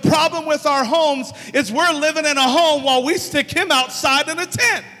 The problem with our homes is we're living in a home while we stick him outside in a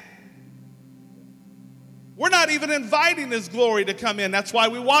tent. We're not even inviting his glory to come in. That's why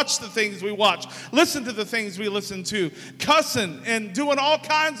we watch the things we watch, listen to the things we listen to, cussing and doing all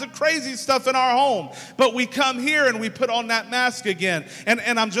kinds of crazy stuff in our home. But we come here and we put on that mask again. And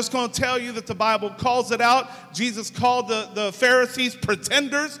I'm just going to tell you that the Bible calls it out. Jesus called the Pharisees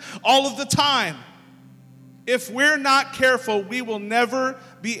pretenders all of the time. If we're not careful, we will never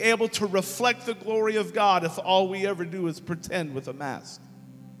be able to reflect the glory of God if all we ever do is pretend with a mask.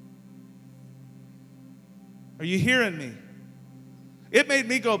 Are you hearing me? It made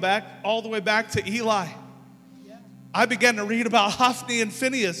me go back, all the way back to Eli. Yeah. I began to read about Hophni and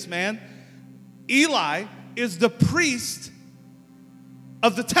Phinehas, man. Eli is the priest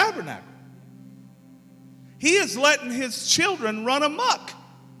of the tabernacle. He is letting his children run amok.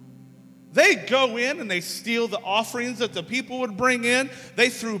 They go in and they steal the offerings that the people would bring in. They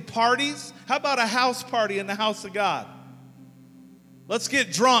threw parties. How about a house party in the house of God? Let's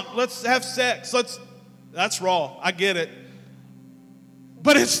get drunk. Let's have sex. That's raw. I get it.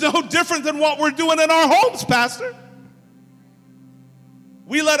 But it's no different than what we're doing in our homes, Pastor.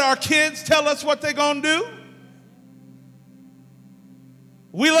 We let our kids tell us what they're going to do.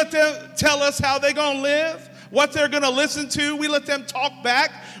 We let them tell us how they're going to live, what they're going to listen to. We let them talk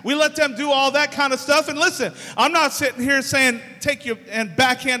back. We let them do all that kind of stuff. And listen, I'm not sitting here saying take you and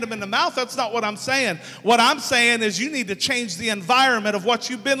backhand them in the mouth. That's not what I'm saying. What I'm saying is you need to change the environment of what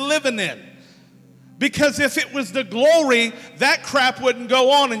you've been living in. Because if it was the glory, that crap wouldn't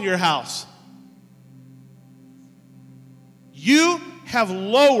go on in your house. You have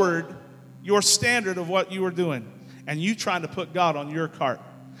lowered your standard of what you are doing, and you trying to put God on your cart.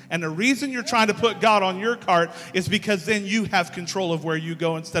 And the reason you're trying to put God on your cart is because then you have control of where you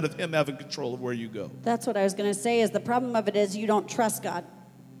go instead of him having control of where you go. That's what I was going to say, is the problem of it is you don't trust God.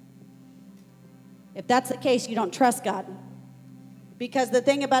 If that's the case, you don't trust God. Because the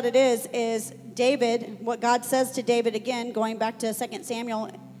thing about it is David, what God says to David, again, going back to 2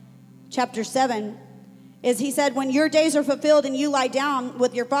 Samuel chapter 7, is he said, when your days are fulfilled and you lie down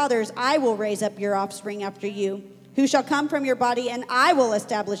with your fathers, I will raise up your offspring after you, who shall come from your body, and I will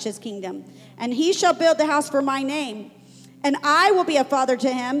establish his kingdom. And he shall build the house for my name, and I will be a father to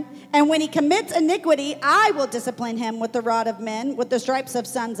him. And when he commits iniquity, I will discipline him with the rod of men, with the stripes of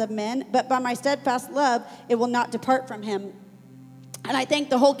sons of men. But by my steadfast love, it will not depart from him. And I think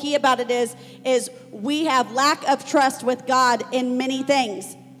the whole key about it is we have lack of trust with God in many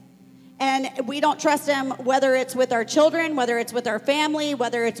things. And we don't trust him, whether it's with our children, whether it's with our family,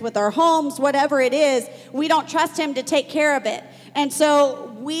 whether it's with our homes, whatever it is, we don't trust him to take care of it. And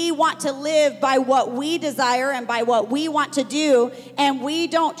so we want to live by what we desire and by what we want to do, and we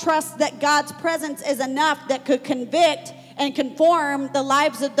don't trust that God's presence is enough that could convict and conform the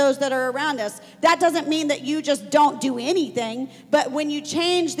lives of those that are around us. That doesn't mean that you just don't do anything, but when you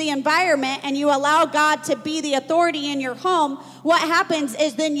change the environment and you allow God to be the authority in your home, what happens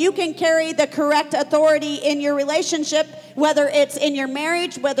is then you can carry the correct authority in your relationship, whether it's in your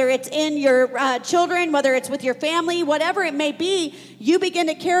marriage, whether it's in your children, whether it's with your family, whatever it may be. You begin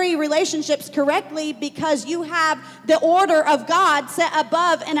to carry relationships correctly because you have the order of God set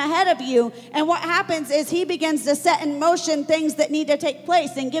above and ahead of you. And what happens is he begins to set in motion things that need to take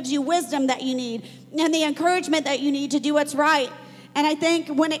place and gives you wisdom that you need and the encouragement that you need to do what's right. And I think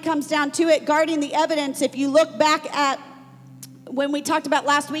when it comes down to it, guarding the evidence, if you look back at when we talked about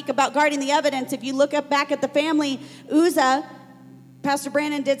last week about guarding the evidence, if you look up back at the family, Uzzah, Pastor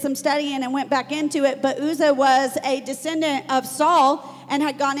Brandon did some studying and went back into it, but Uzzah was a descendant of Saul and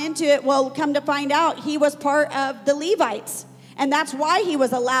had gone into it. Well, come to find out, he was part of the Levites. And that's why he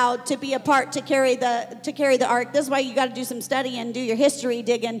was allowed to be a part to carry the ark. This is why you got to do some study and do your history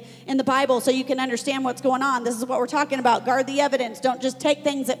digging in the Bible so you can understand what's going on. This is what we're talking about. Guard the evidence. Don't just take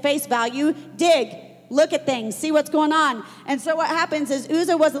things at face value. Dig. Look at things. See what's going on. And so what happens is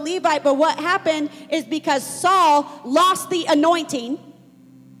Uzzah was a Levite, but what happened is because Saul lost the anointing.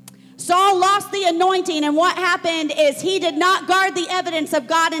 Saul lost the anointing, and what happened is he did not guard the evidence of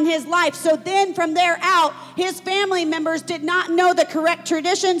God in his life. So then from there out, his family members did not know the correct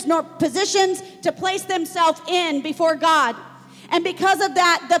traditions nor positions to place themselves in before God. And because of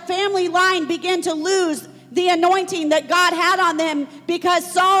that, the family line began to lose the anointing that God had on them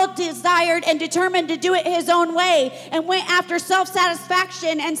because Saul desired and determined to do it his own way and went after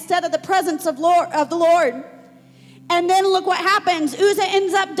self-satisfaction instead of the presence of the Lord. And then look what happens. Uzzah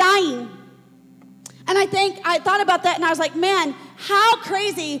ends up dying. And I thought about that and I was like, man, how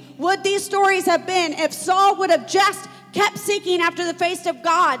crazy would these stories have been if Saul would have just kept seeking after the face of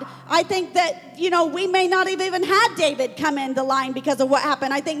God? I think that, we may not have even had David come into line because of what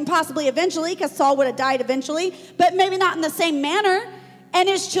happened. I think possibly eventually, because Saul would have died eventually, but maybe not in the same manner. And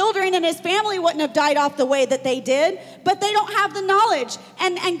his children and his family wouldn't have died off the way that they did, but they don't have the knowledge.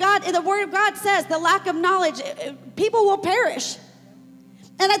 And God, the Word of God says the lack of knowledge, people will perish.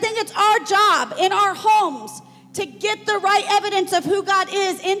 And I think it's our job in our homes to get the right evidence of who God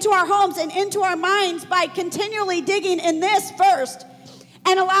is into our homes and into our minds by continually digging in this first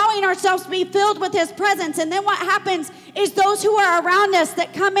and allowing ourselves to be filled with his presence. And then what happens is those who are around us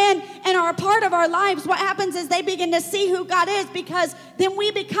that come in and are a part of our lives, what happens is they begin to see who God is, because then we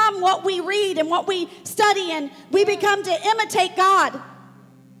become what we read and what we study, and we become to imitate God.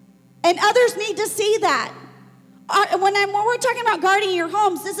 And others need to see that. When we're talking about guarding your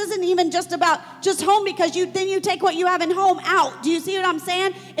homes, this isn't even just about just home, because then you take what you have in home out. Do you see what I'm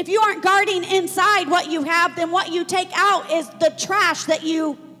saying? If you aren't guarding inside what you have, then what you take out is the trash that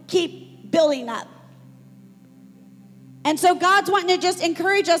you keep building up. And so God's wanting to just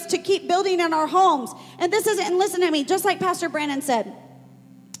encourage us to keep building in our homes. And listen to me, just like Pastor Brandon said,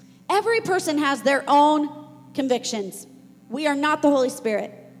 every person has their own convictions. We are not the Holy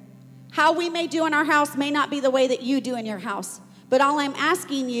Spirit. How we may do in our house may not be the way that you do in your house. But all I'm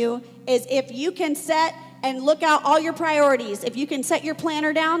asking you is if you can set and look out all your priorities, if you can set your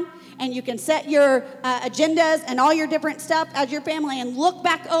planner down and you can set your agendas and all your different stuff as your family and look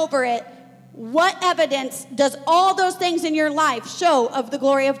back over it, what evidence does all those things in your life show of the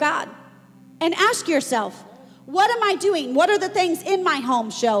glory of God? And ask yourself, what am I doing? What are the things in my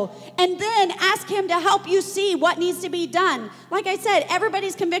home show? And then ask him to help you see what needs to be done. Like I said,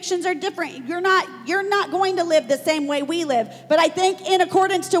 everybody's convictions are different. You're not going to live the same way we live. But I think in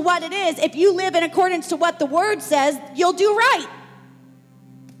accordance to what it is, if you live in accordance to what the word says, you'll do right.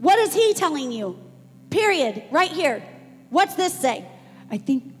 What is he telling you? Period. Right here. What's this say? I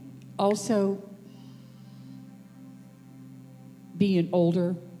think also being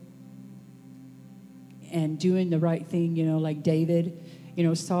older and doing the right thing, like David,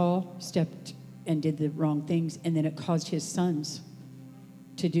 Saul stepped and did the wrong things, and then it caused his sons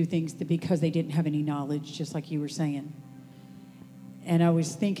to do things because they didn't have any knowledge, just like you were saying. And I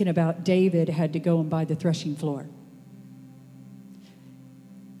was thinking about David had to go and buy the threshing floor.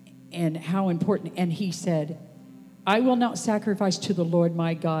 And how important, and he said, I will not sacrifice to the Lord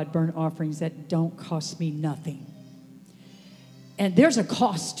my God burnt offerings that don't cost me nothing. And there's a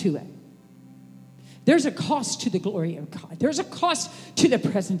cost to it. There's a cost to the glory of God. There's a cost to the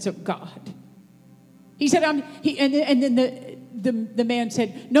presence of God. He said, and then the man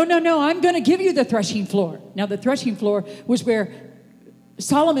said, no, I'm going to give you the threshing floor. Now, the threshing floor was where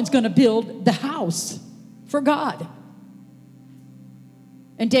Solomon's going to build the house for God.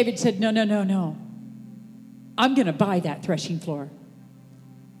 And David said, no. I'm going to buy that threshing floor.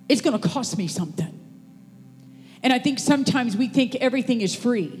 It's going to cost me something. And I think sometimes we think everything is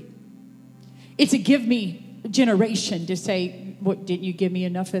free. It's a give me generation to say, what, didn't you give me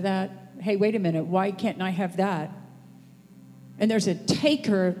enough of that? Hey, wait a minute, why can't I have that? And there's a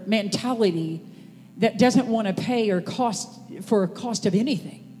taker mentality that doesn't want to pay or cost of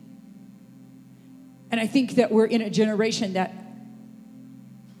anything. And I think that we're in a generation that,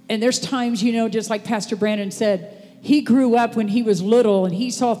 and there's times, just like Pastor Brandon said, he grew up when he was little and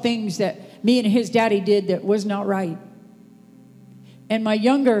he saw things that me and his daddy did that was not right. And my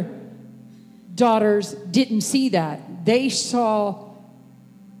younger daughters didn't see that. They saw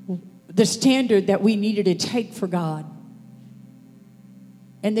the standard that we needed to take for God.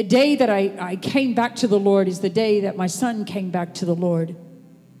 And the day that I came back to the Lord is the day that my son came back to the Lord.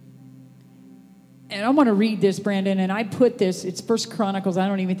 And I want to read this, Brandon, and I put this, it's 1 Chronicles. I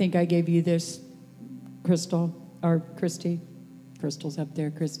don't even think I gave you this, Crystal, or Christy. Crystal's up there,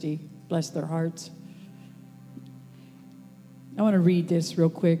 Christy. Bless their hearts. I want to read this real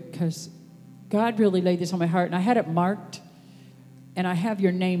quick because God really laid this on my heart, and I had it marked, and I have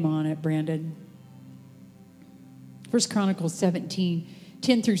your name on it, Brandon. 1 Chronicles 17,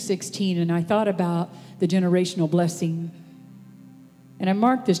 10 through 16, and I thought about the generational blessing. And I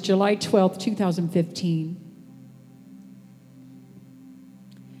marked this July 12th, 2015.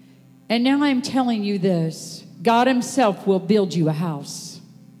 And now I'm telling you this. God himself will build you a house.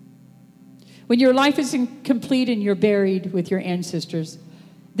 When your life is incomplete and you're buried with your ancestors,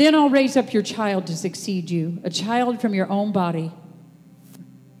 then I'll raise up your child to succeed you, a child from your own body.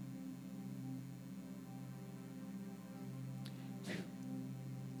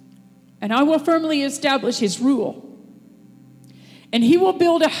 And I will firmly establish his rule. And he will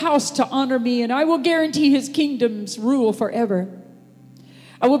build a house to honor me, and I will guarantee his kingdom's rule forever.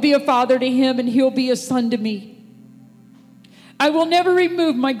 I will be a father to him, and he'll be a son to me. I will never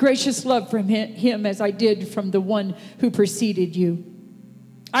remove my gracious love from him as I did from the one who preceded you.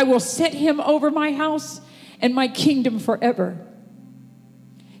 I will set him over my house and my kingdom forever.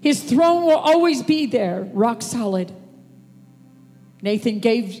 His throne will always be there, rock solid. Nathan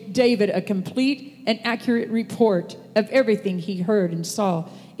gave David a complete and accurate report of everything he heard and saw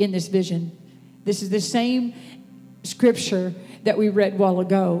in this vision. This is the same scripture that we read a while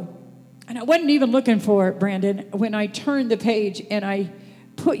ago. And I wasn't even looking for it, Brandon, when I turned the page and I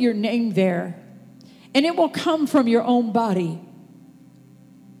put your name there. And it will come from your own body.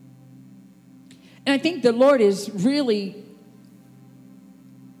 And I think the Lord is really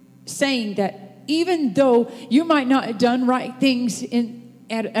saying that even though you might not have done right things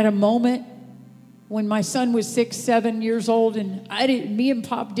at a moment when my son was 6, 7 years old, and me and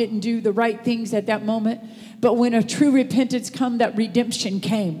Pop didn't do the right things at that moment, but when a true repentance come, that redemption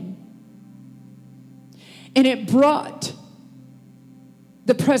came. And it brought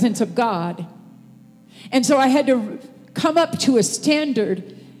the presence of God. And so I had to come up to a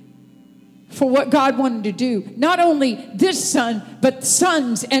standard for what God wanted to do. Not only this son, but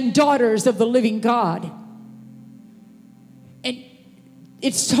sons and daughters of the living God. And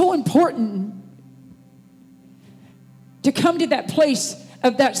it's so important to come to that place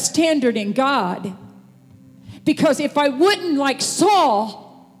of that standard in God. Because if I wouldn't, like Saul,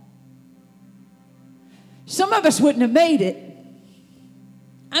 some of us wouldn't have made it.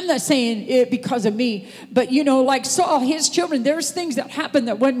 I'm not saying it because of me, but like Saul, his children, there's things that happened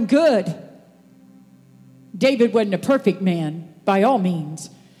that wasn't good. David wasn't a perfect man, by all means,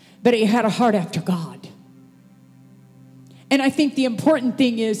 but he had a heart after God. And I think the important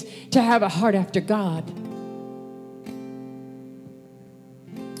thing is to have a heart after God.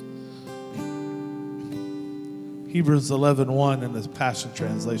 Hebrews 11:1 in the Passion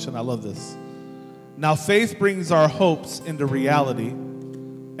Translation. I love this. Now faith brings our hopes into reality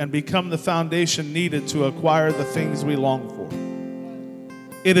and become the foundation needed to acquire the things we long for.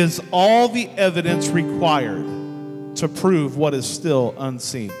 It is all the evidence required to prove what is still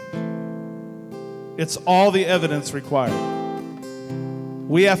unseen. It's all the evidence required.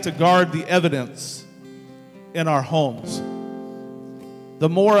 We have to guard the evidence in our homes. The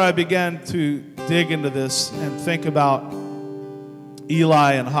more I began to dig into this and think about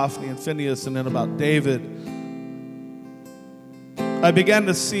Eli and Hophni and Phinehas and then about David, I began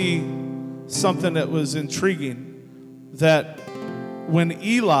to see something that was intriguing, that when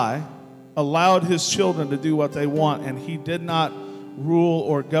Eli allowed his children to do what they want and he did not rule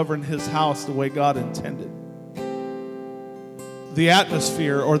or govern his house the way God intended, the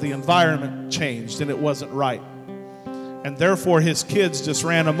atmosphere or the environment changed and it wasn't right. And therefore his kids just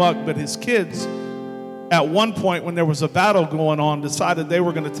ran amok. But his kids, at one point when there was a battle going on, decided they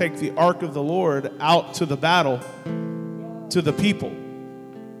were going to take the ark of the Lord out to the battle to the people.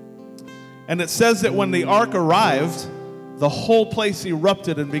 And it says that when the ark arrived, the whole place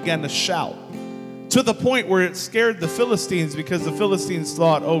erupted and began to shout, to the point where it scared the Philistines, because the Philistines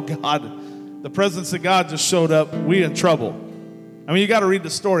thought, oh God, the presence of God just showed up. We in trouble. I mean, you got to read the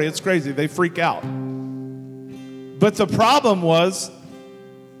story. It's crazy. They freak out. But the problem is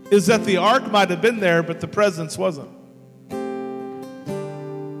that the ark might have been there, but the presence wasn't.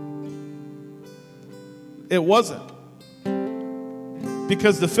 It wasn't.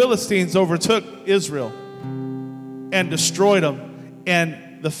 Because the Philistines overtook Israel and destroyed them.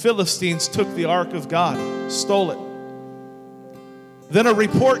 And the Philistines took the ark of God, stole it. Then a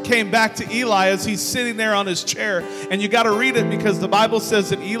report came back to Eli as he's sitting there on his chair. And you got to read it because the Bible says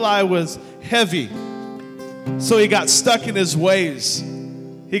that Eli was heavy. So he got stuck in his ways.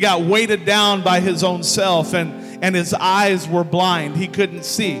 He got weighted down by his own self, and his eyes were blind. He couldn't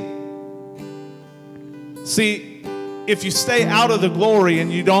see. See, if you stay out of the glory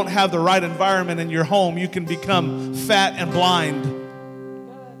and you don't have the right environment in your home, you can become fat and blind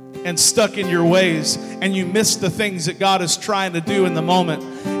and stuck in your ways, and you miss the things that God is trying to do in the moment.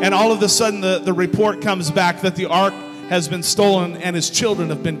 And all of a sudden the report comes back that the ark has been stolen and his children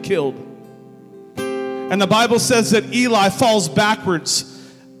have been killed. And the Bible says that Eli falls backwards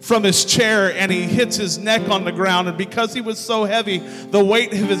from his chair and he hits his neck on the ground. And because he was so heavy, the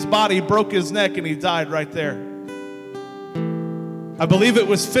weight of his body broke his neck and he died right there. I believe it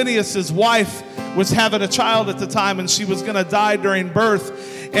was Phinehas's wife was having a child at the time, and she was going to die during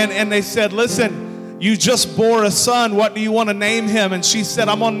birth. And they said, listen, you just bore a son. What do you want to name him? And she said,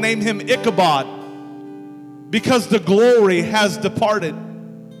 I'm going to name him Ichabod, because the glory has departed.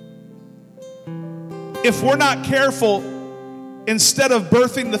 If we're not careful, instead of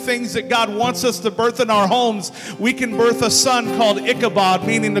birthing the things that God wants us to birth in our homes, we can birth a son called Ichabod,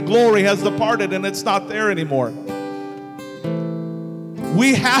 meaning the glory has departed and it's not there anymore.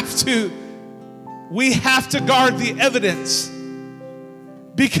 We have to guard the evidence,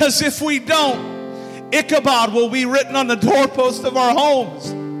 because if we don't, Ichabod will be written on the doorpost of our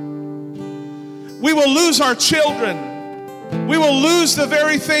homes. We will lose our children. We will lose the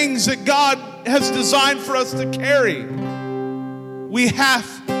very things that God has designed for us to carry. We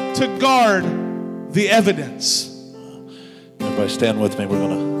have to guard the evidence. Everybody stand with me. We're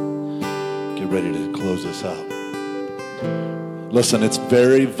going to get ready to close this out. Listen, it's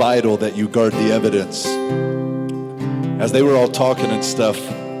very vital that you guard the evidence. As they were all talking and stuff,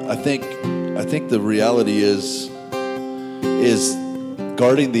 I think the reality is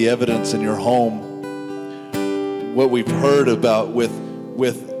guarding the evidence in your home. What we've heard about with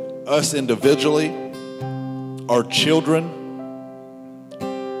us individually, our children,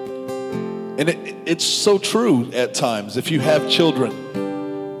 and it's so true at times. If you have children,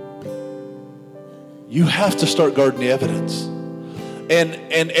 you have to start guarding the evidence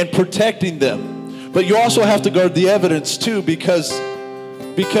and protecting them. But you also have to guard the evidence too, because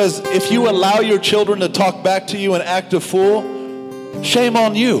if you allow your children to talk back to you and act a fool, shame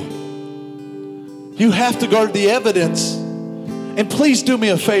on you. You have to guard the evidence. And please do me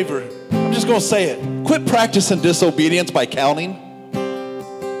a favor. I'm just going to say it. Quit practicing disobedience by counting.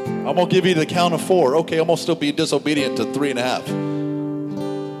 I'm going to give you the count of 4. Okay, I'm going to still be disobedient to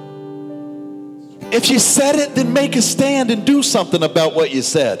 3.5. If you said it, then make a stand and do something about what you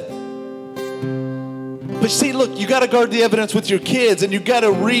said. But see, look, you got to guard the evidence with your kids, and you got to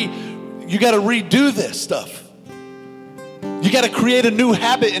redo this stuff. You got to create a new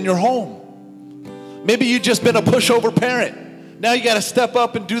habit in your home. Maybe you've just been a pushover parent. Now you got to step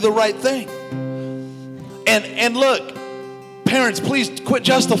up and do the right thing. And look, parents, please quit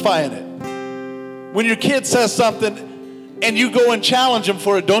justifying it. When your kid says something and you go and challenge them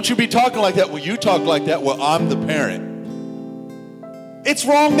for it, don't you be talking like that. Well, you talk like that. Well, I'm the parent. It's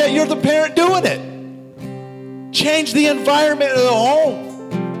wrong that you're the parent doing it. Change the environment of the home.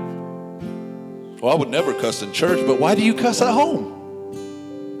 Well, I would never cuss in church, but why do you cuss at home?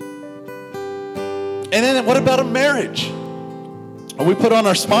 And then what about a marriage? We put on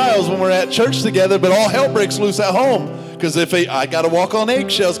our smiles when we're at church together, but all hell breaks loose at home. Because I got to walk on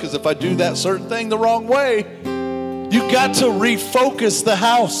eggshells, because if I do that certain thing the wrong way, you got to refocus the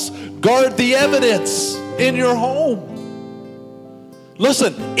house. Guard the evidence in your home.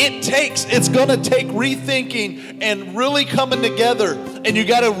 Listen, it's going to take rethinking and really coming together, and you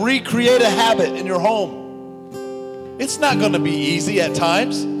got to recreate a habit in your home. It's not going to be easy at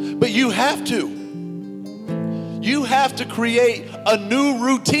times, but you have to. You have to create a new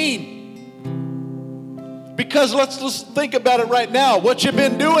routine. Because let's just think about it right now. What you've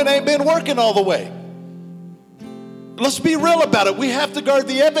been doing ain't been working all the way. Let's be real about it. We have to guard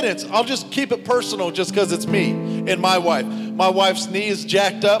the evidence. I'll just keep it personal just because it's me and my wife. My wife's knee is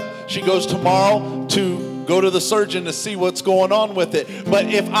jacked up. She goes tomorrow to go to the surgeon to see what's going on with it. But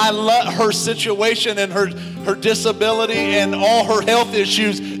if I let her situation and her disability and all her health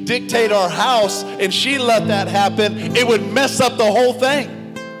issues dictate our house, and she let that happen, it would mess up the whole thing.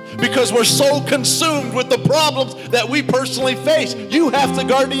 Because we're so consumed with the problems that we personally face. You have to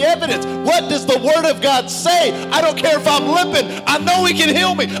guard the evidence. What does the Word of God say? I don't care if I'm limping. I know He can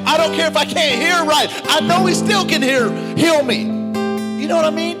heal me. I don't care if I can't hear right. I know He still can heal me. You know what I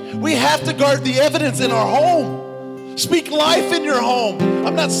mean? We have to guard the evidence in our home. Speak life in your home.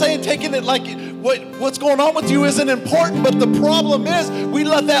 I'm not saying taking it like what's going on with you isn't important, but the problem is we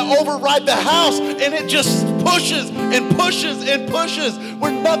let that override the house, and it just pushes and pushes and pushes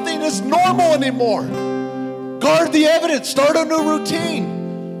where nothing is normal anymore. Guard the evidence. Start a new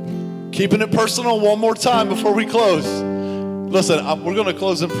routine. Keeping it personal one more time before we close. Listen, we're going to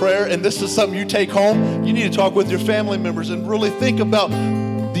close in prayer, and this is something you take home. You need to talk with your family members and really think about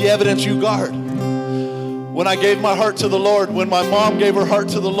the evidence you guard. When I gave my heart to the Lord, when my mom gave her heart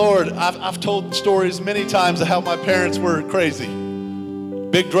to the Lord, I've told stories many times of how my parents were crazy.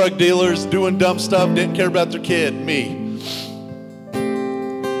 Big drug dealers, doing dumb stuff, didn't care about their kid, me.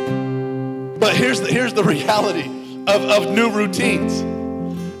 But here's the reality of new routines.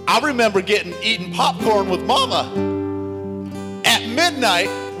 I remember eating popcorn with Mama at midnight,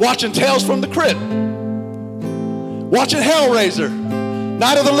 watching Tales from the Crypt, watching Hellraiser,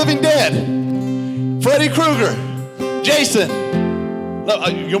 Night of the Living Dead, Freddy Krueger, Jason.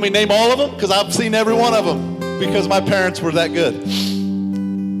 You want me to name all of them? Because I've seen every one of them because my parents were that good.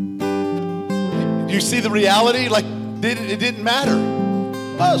 You see the reality? Like, it didn't matter.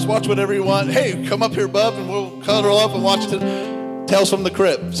 Oh, just watch whatever you want. Hey, come up here, bub, and we'll cuddle up and watch Tales from the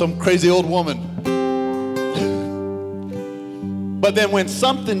Crypt, some crazy old woman. But then when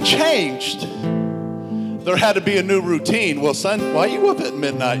something changed, there had to be a new routine. Well, son, why are you up at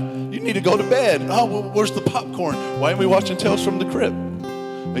midnight? You need to go to bed. Oh, well, where's the popcorn? Why aren't we watching Tales from the Crypt?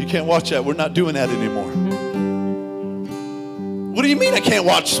 Well, you can't watch that. We're not doing that anymore. What do you mean I can't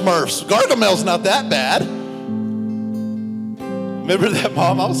watch Smurfs? Gargamel's not that bad. Remember that,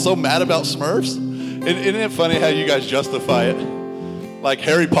 Mom? I was so mad about Smurfs. Isn't it funny how you guys justify it? Like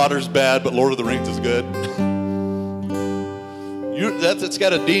Harry Potter's bad, but Lord of the Rings is good. It's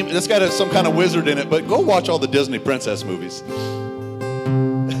got a demon. It's got some kind of wizard in it. But go watch all the Disney princess movies.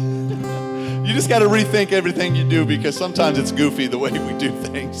 You just got to rethink everything you do because sometimes it's goofy the way we do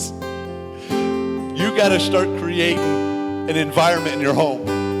things. You got to start creating an environment in your home.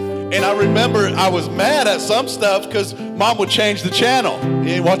 And I remember I was mad at some stuff because Mom would change the channel.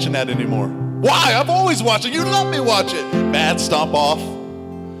 You ain't watching that anymore. Why? I've always watched it. You let me watch it. Bad, stomp off.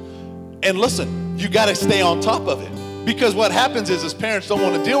 And listen, you got to stay on top of it. Because what happens is parents don't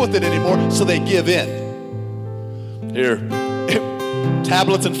want to deal with it anymore, so they give in. Here,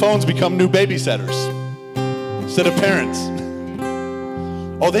 tablets and phones become new babysitters instead of parents.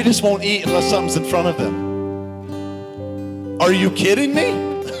 Oh, they just won't eat unless something's in front of them. Are you kidding me?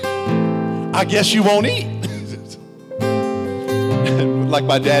 I guess you won't eat. Like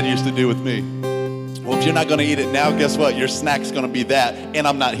my dad used to do with me. Well, if you're not going to eat it now, guess what? Your snack's going to be that, and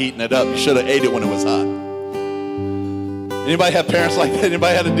I'm not heating it up. You should have ate it when it was hot. Anybody have parents like that?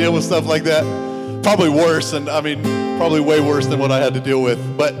 Anybody had to deal with stuff like that? Probably worse, probably way worse than what I had to deal with.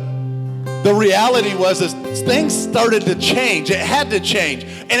 But the reality was things started to change. It had to change.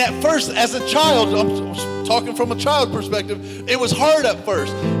 And at first, as a child, I'm talking from a child perspective, it was hard at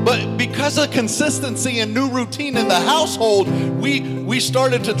first. But because of consistency and new routine in the household, we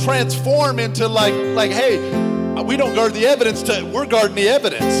started to transform into like, hey, we don't guard the evidence, we're guarding the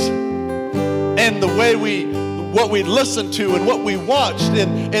evidence. And the way what we listened to and what we watched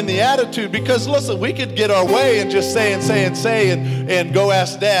and the attitude, because listen, we could get our way and just say and go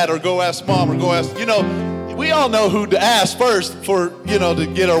ask dad or go ask mom or go ask, we all know who to ask first for, to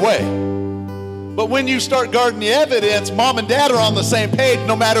get our way. But when you start guarding the evidence, mom and dad are on the same page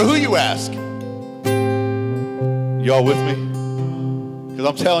no matter who you ask. Y'all with me? Because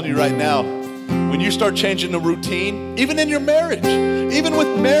I'm telling you right now, when you start changing the routine, even in your marriage, even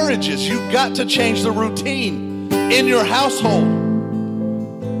with marriages, you've got to change the routine in your household.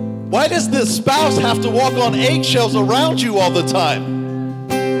 Why does the spouse have to walk on eggshells around you all the time?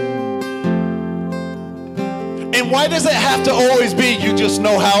 And why does it have to always be, you just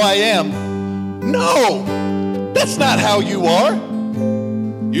know how I am? No, that's not how you are.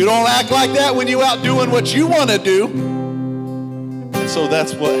 You don't act like that when you out doing what you want to do. And so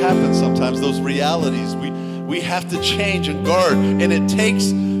that's what happens sometimes, those realities. We have to change and guard. And it takes,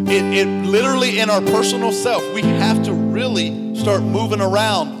 it literally in our personal self, we have to really start moving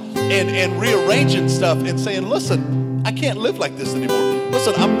around and rearranging stuff and saying, listen, I can't live like this anymore.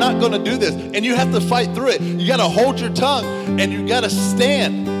 Listen, I'm not going to do this. And you have to fight through it. You got to hold your tongue and you got to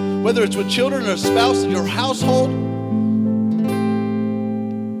stand, whether it's with children or a spouse in your household.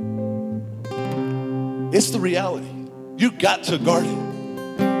 It's the reality. You got to guard it.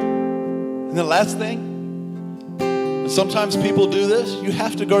 And the last thing, sometimes people do this, you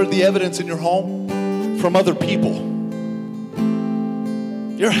have to guard the evidence in your home from other people.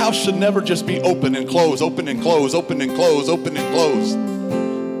 Your house should never just be open and close, open and close, open and close, open and close.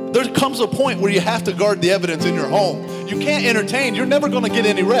 There comes a point where you have to guard the evidence in your home. You can't entertain. You're never going to get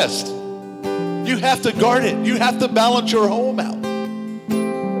any rest. You have to guard it. You have to balance your home out.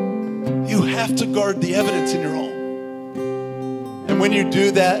 You have to guard the evidence in your home. And when you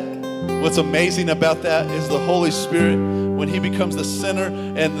do that, what's amazing about that is the Holy Spirit, when He becomes the center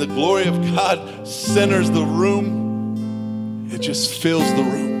and the glory of God centers the room, it just fills the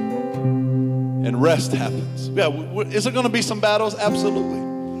room and rest happens. Yeah, is there going to be some battles? Absolutely.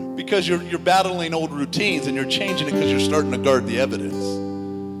 Because you're battling old routines and you're changing it because you're starting to guard the evidence.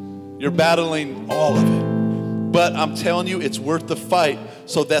 You're battling all of it. But I'm telling you, it's worth the fight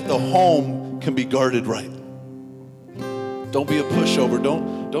so that the home can be guarded right. Don't be a pushover.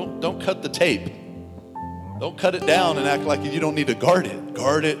 Don't cut the tape. Don't cut it down and act like you don't need to guard it.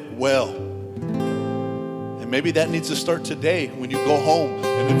 Guard it well. And maybe that needs to start today when you go home.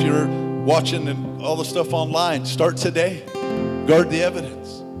 And if you're watching and all the stuff online, start today. Guard the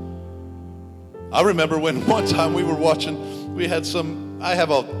evidence. I remember when one time we were watching, I have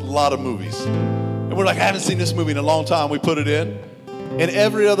a lot of movies. And we're like, I haven't seen this movie in a long time. We put it in. And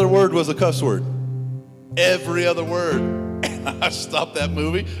every other word was a cuss word. Every other word. And I stopped that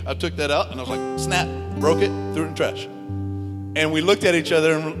movie. I took that out and I was like, snap, broke it, threw it in the trash. And we looked at each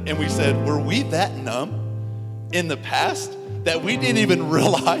other and we said, were we that numb in the past that we didn't even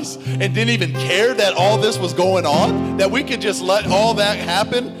realize and didn't even care that all this was going on? That we could just let all that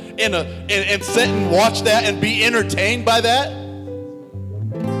happen and sit and watch that and be entertained by that?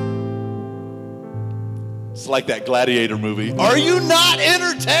 It's like that Gladiator movie. Are you not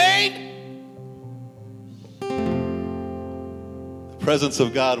entertained? The presence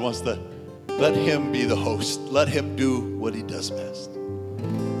of God wants to let Him be the host. Let Him do what He does best.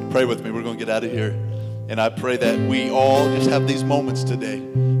 Pray with me. We're going to get out of here. And I pray that we all just have these moments today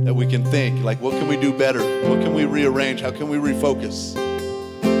that we can think, like, what can we do better? What can we rearrange? How can we refocus?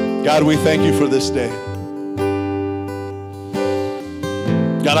 God, we thank You for this day.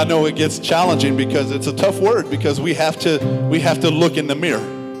 God, I know it gets challenging because it's a tough word, because we have to look in the mirror.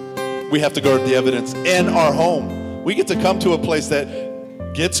 We have to guard the evidence in our home. We get to come to a place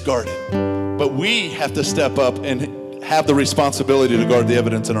that gets guarded, but we have to step up and have the responsibility to guard the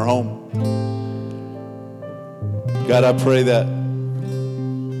evidence in our home. God, I pray that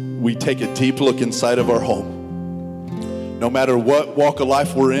we take a deep look inside of our home. No matter what walk of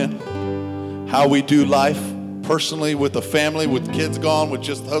life we're in, how we do life, personally, with the family, with kids gone, with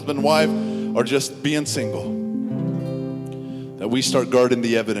just husband and wife, or just being single, that we start guarding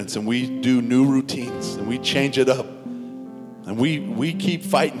the evidence and we do new routines and we change it up. And we keep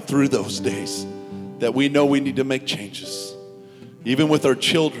fighting through those days that we know we need to make changes, even with our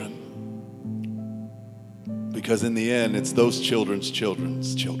children. Because in the end, it's those children's children.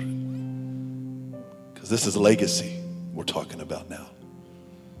 Because this is legacy we're talking about now.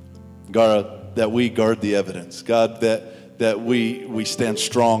 God, that we guard the evidence. God, that we stand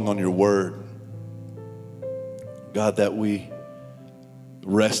strong on Your word. God, that we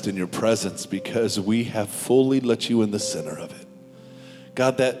rest in Your presence because we have fully let You in the center of it.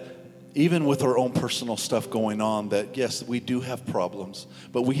 God, that even with our own personal stuff going on, that yes, we do have problems,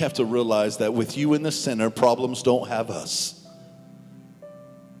 but we have to realize that with You in the center, problems don't have us.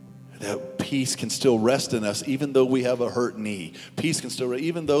 That peace can still rest in us even though we have a hurt knee. Peace can still rest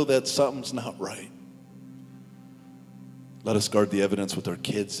even though that something's not right. Let us guard the evidence with our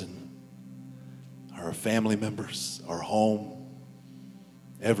kids and our family members, our home,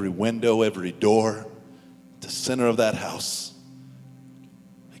 every window, every door, the center of that house.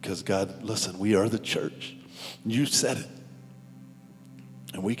 Because God, listen, we are the church. You said it.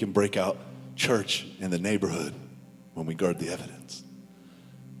 And we can break out church in the neighborhood when we guard the evidence.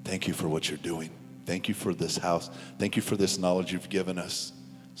 Thank You for what You're doing. Thank You for this house. Thank You for this knowledge You've given us.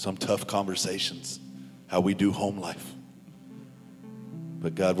 Some tough conversations, how we do home life.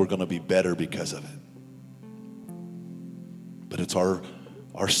 But God, we're going to be better because of it. But it's our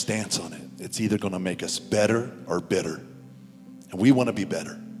our stance on it. It's either going to make us better or bitter. And we want to be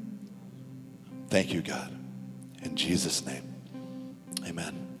better. Thank you, God. In Jesus' name,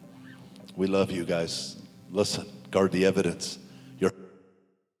 amen. We love you guys. Listen, guard the evidence.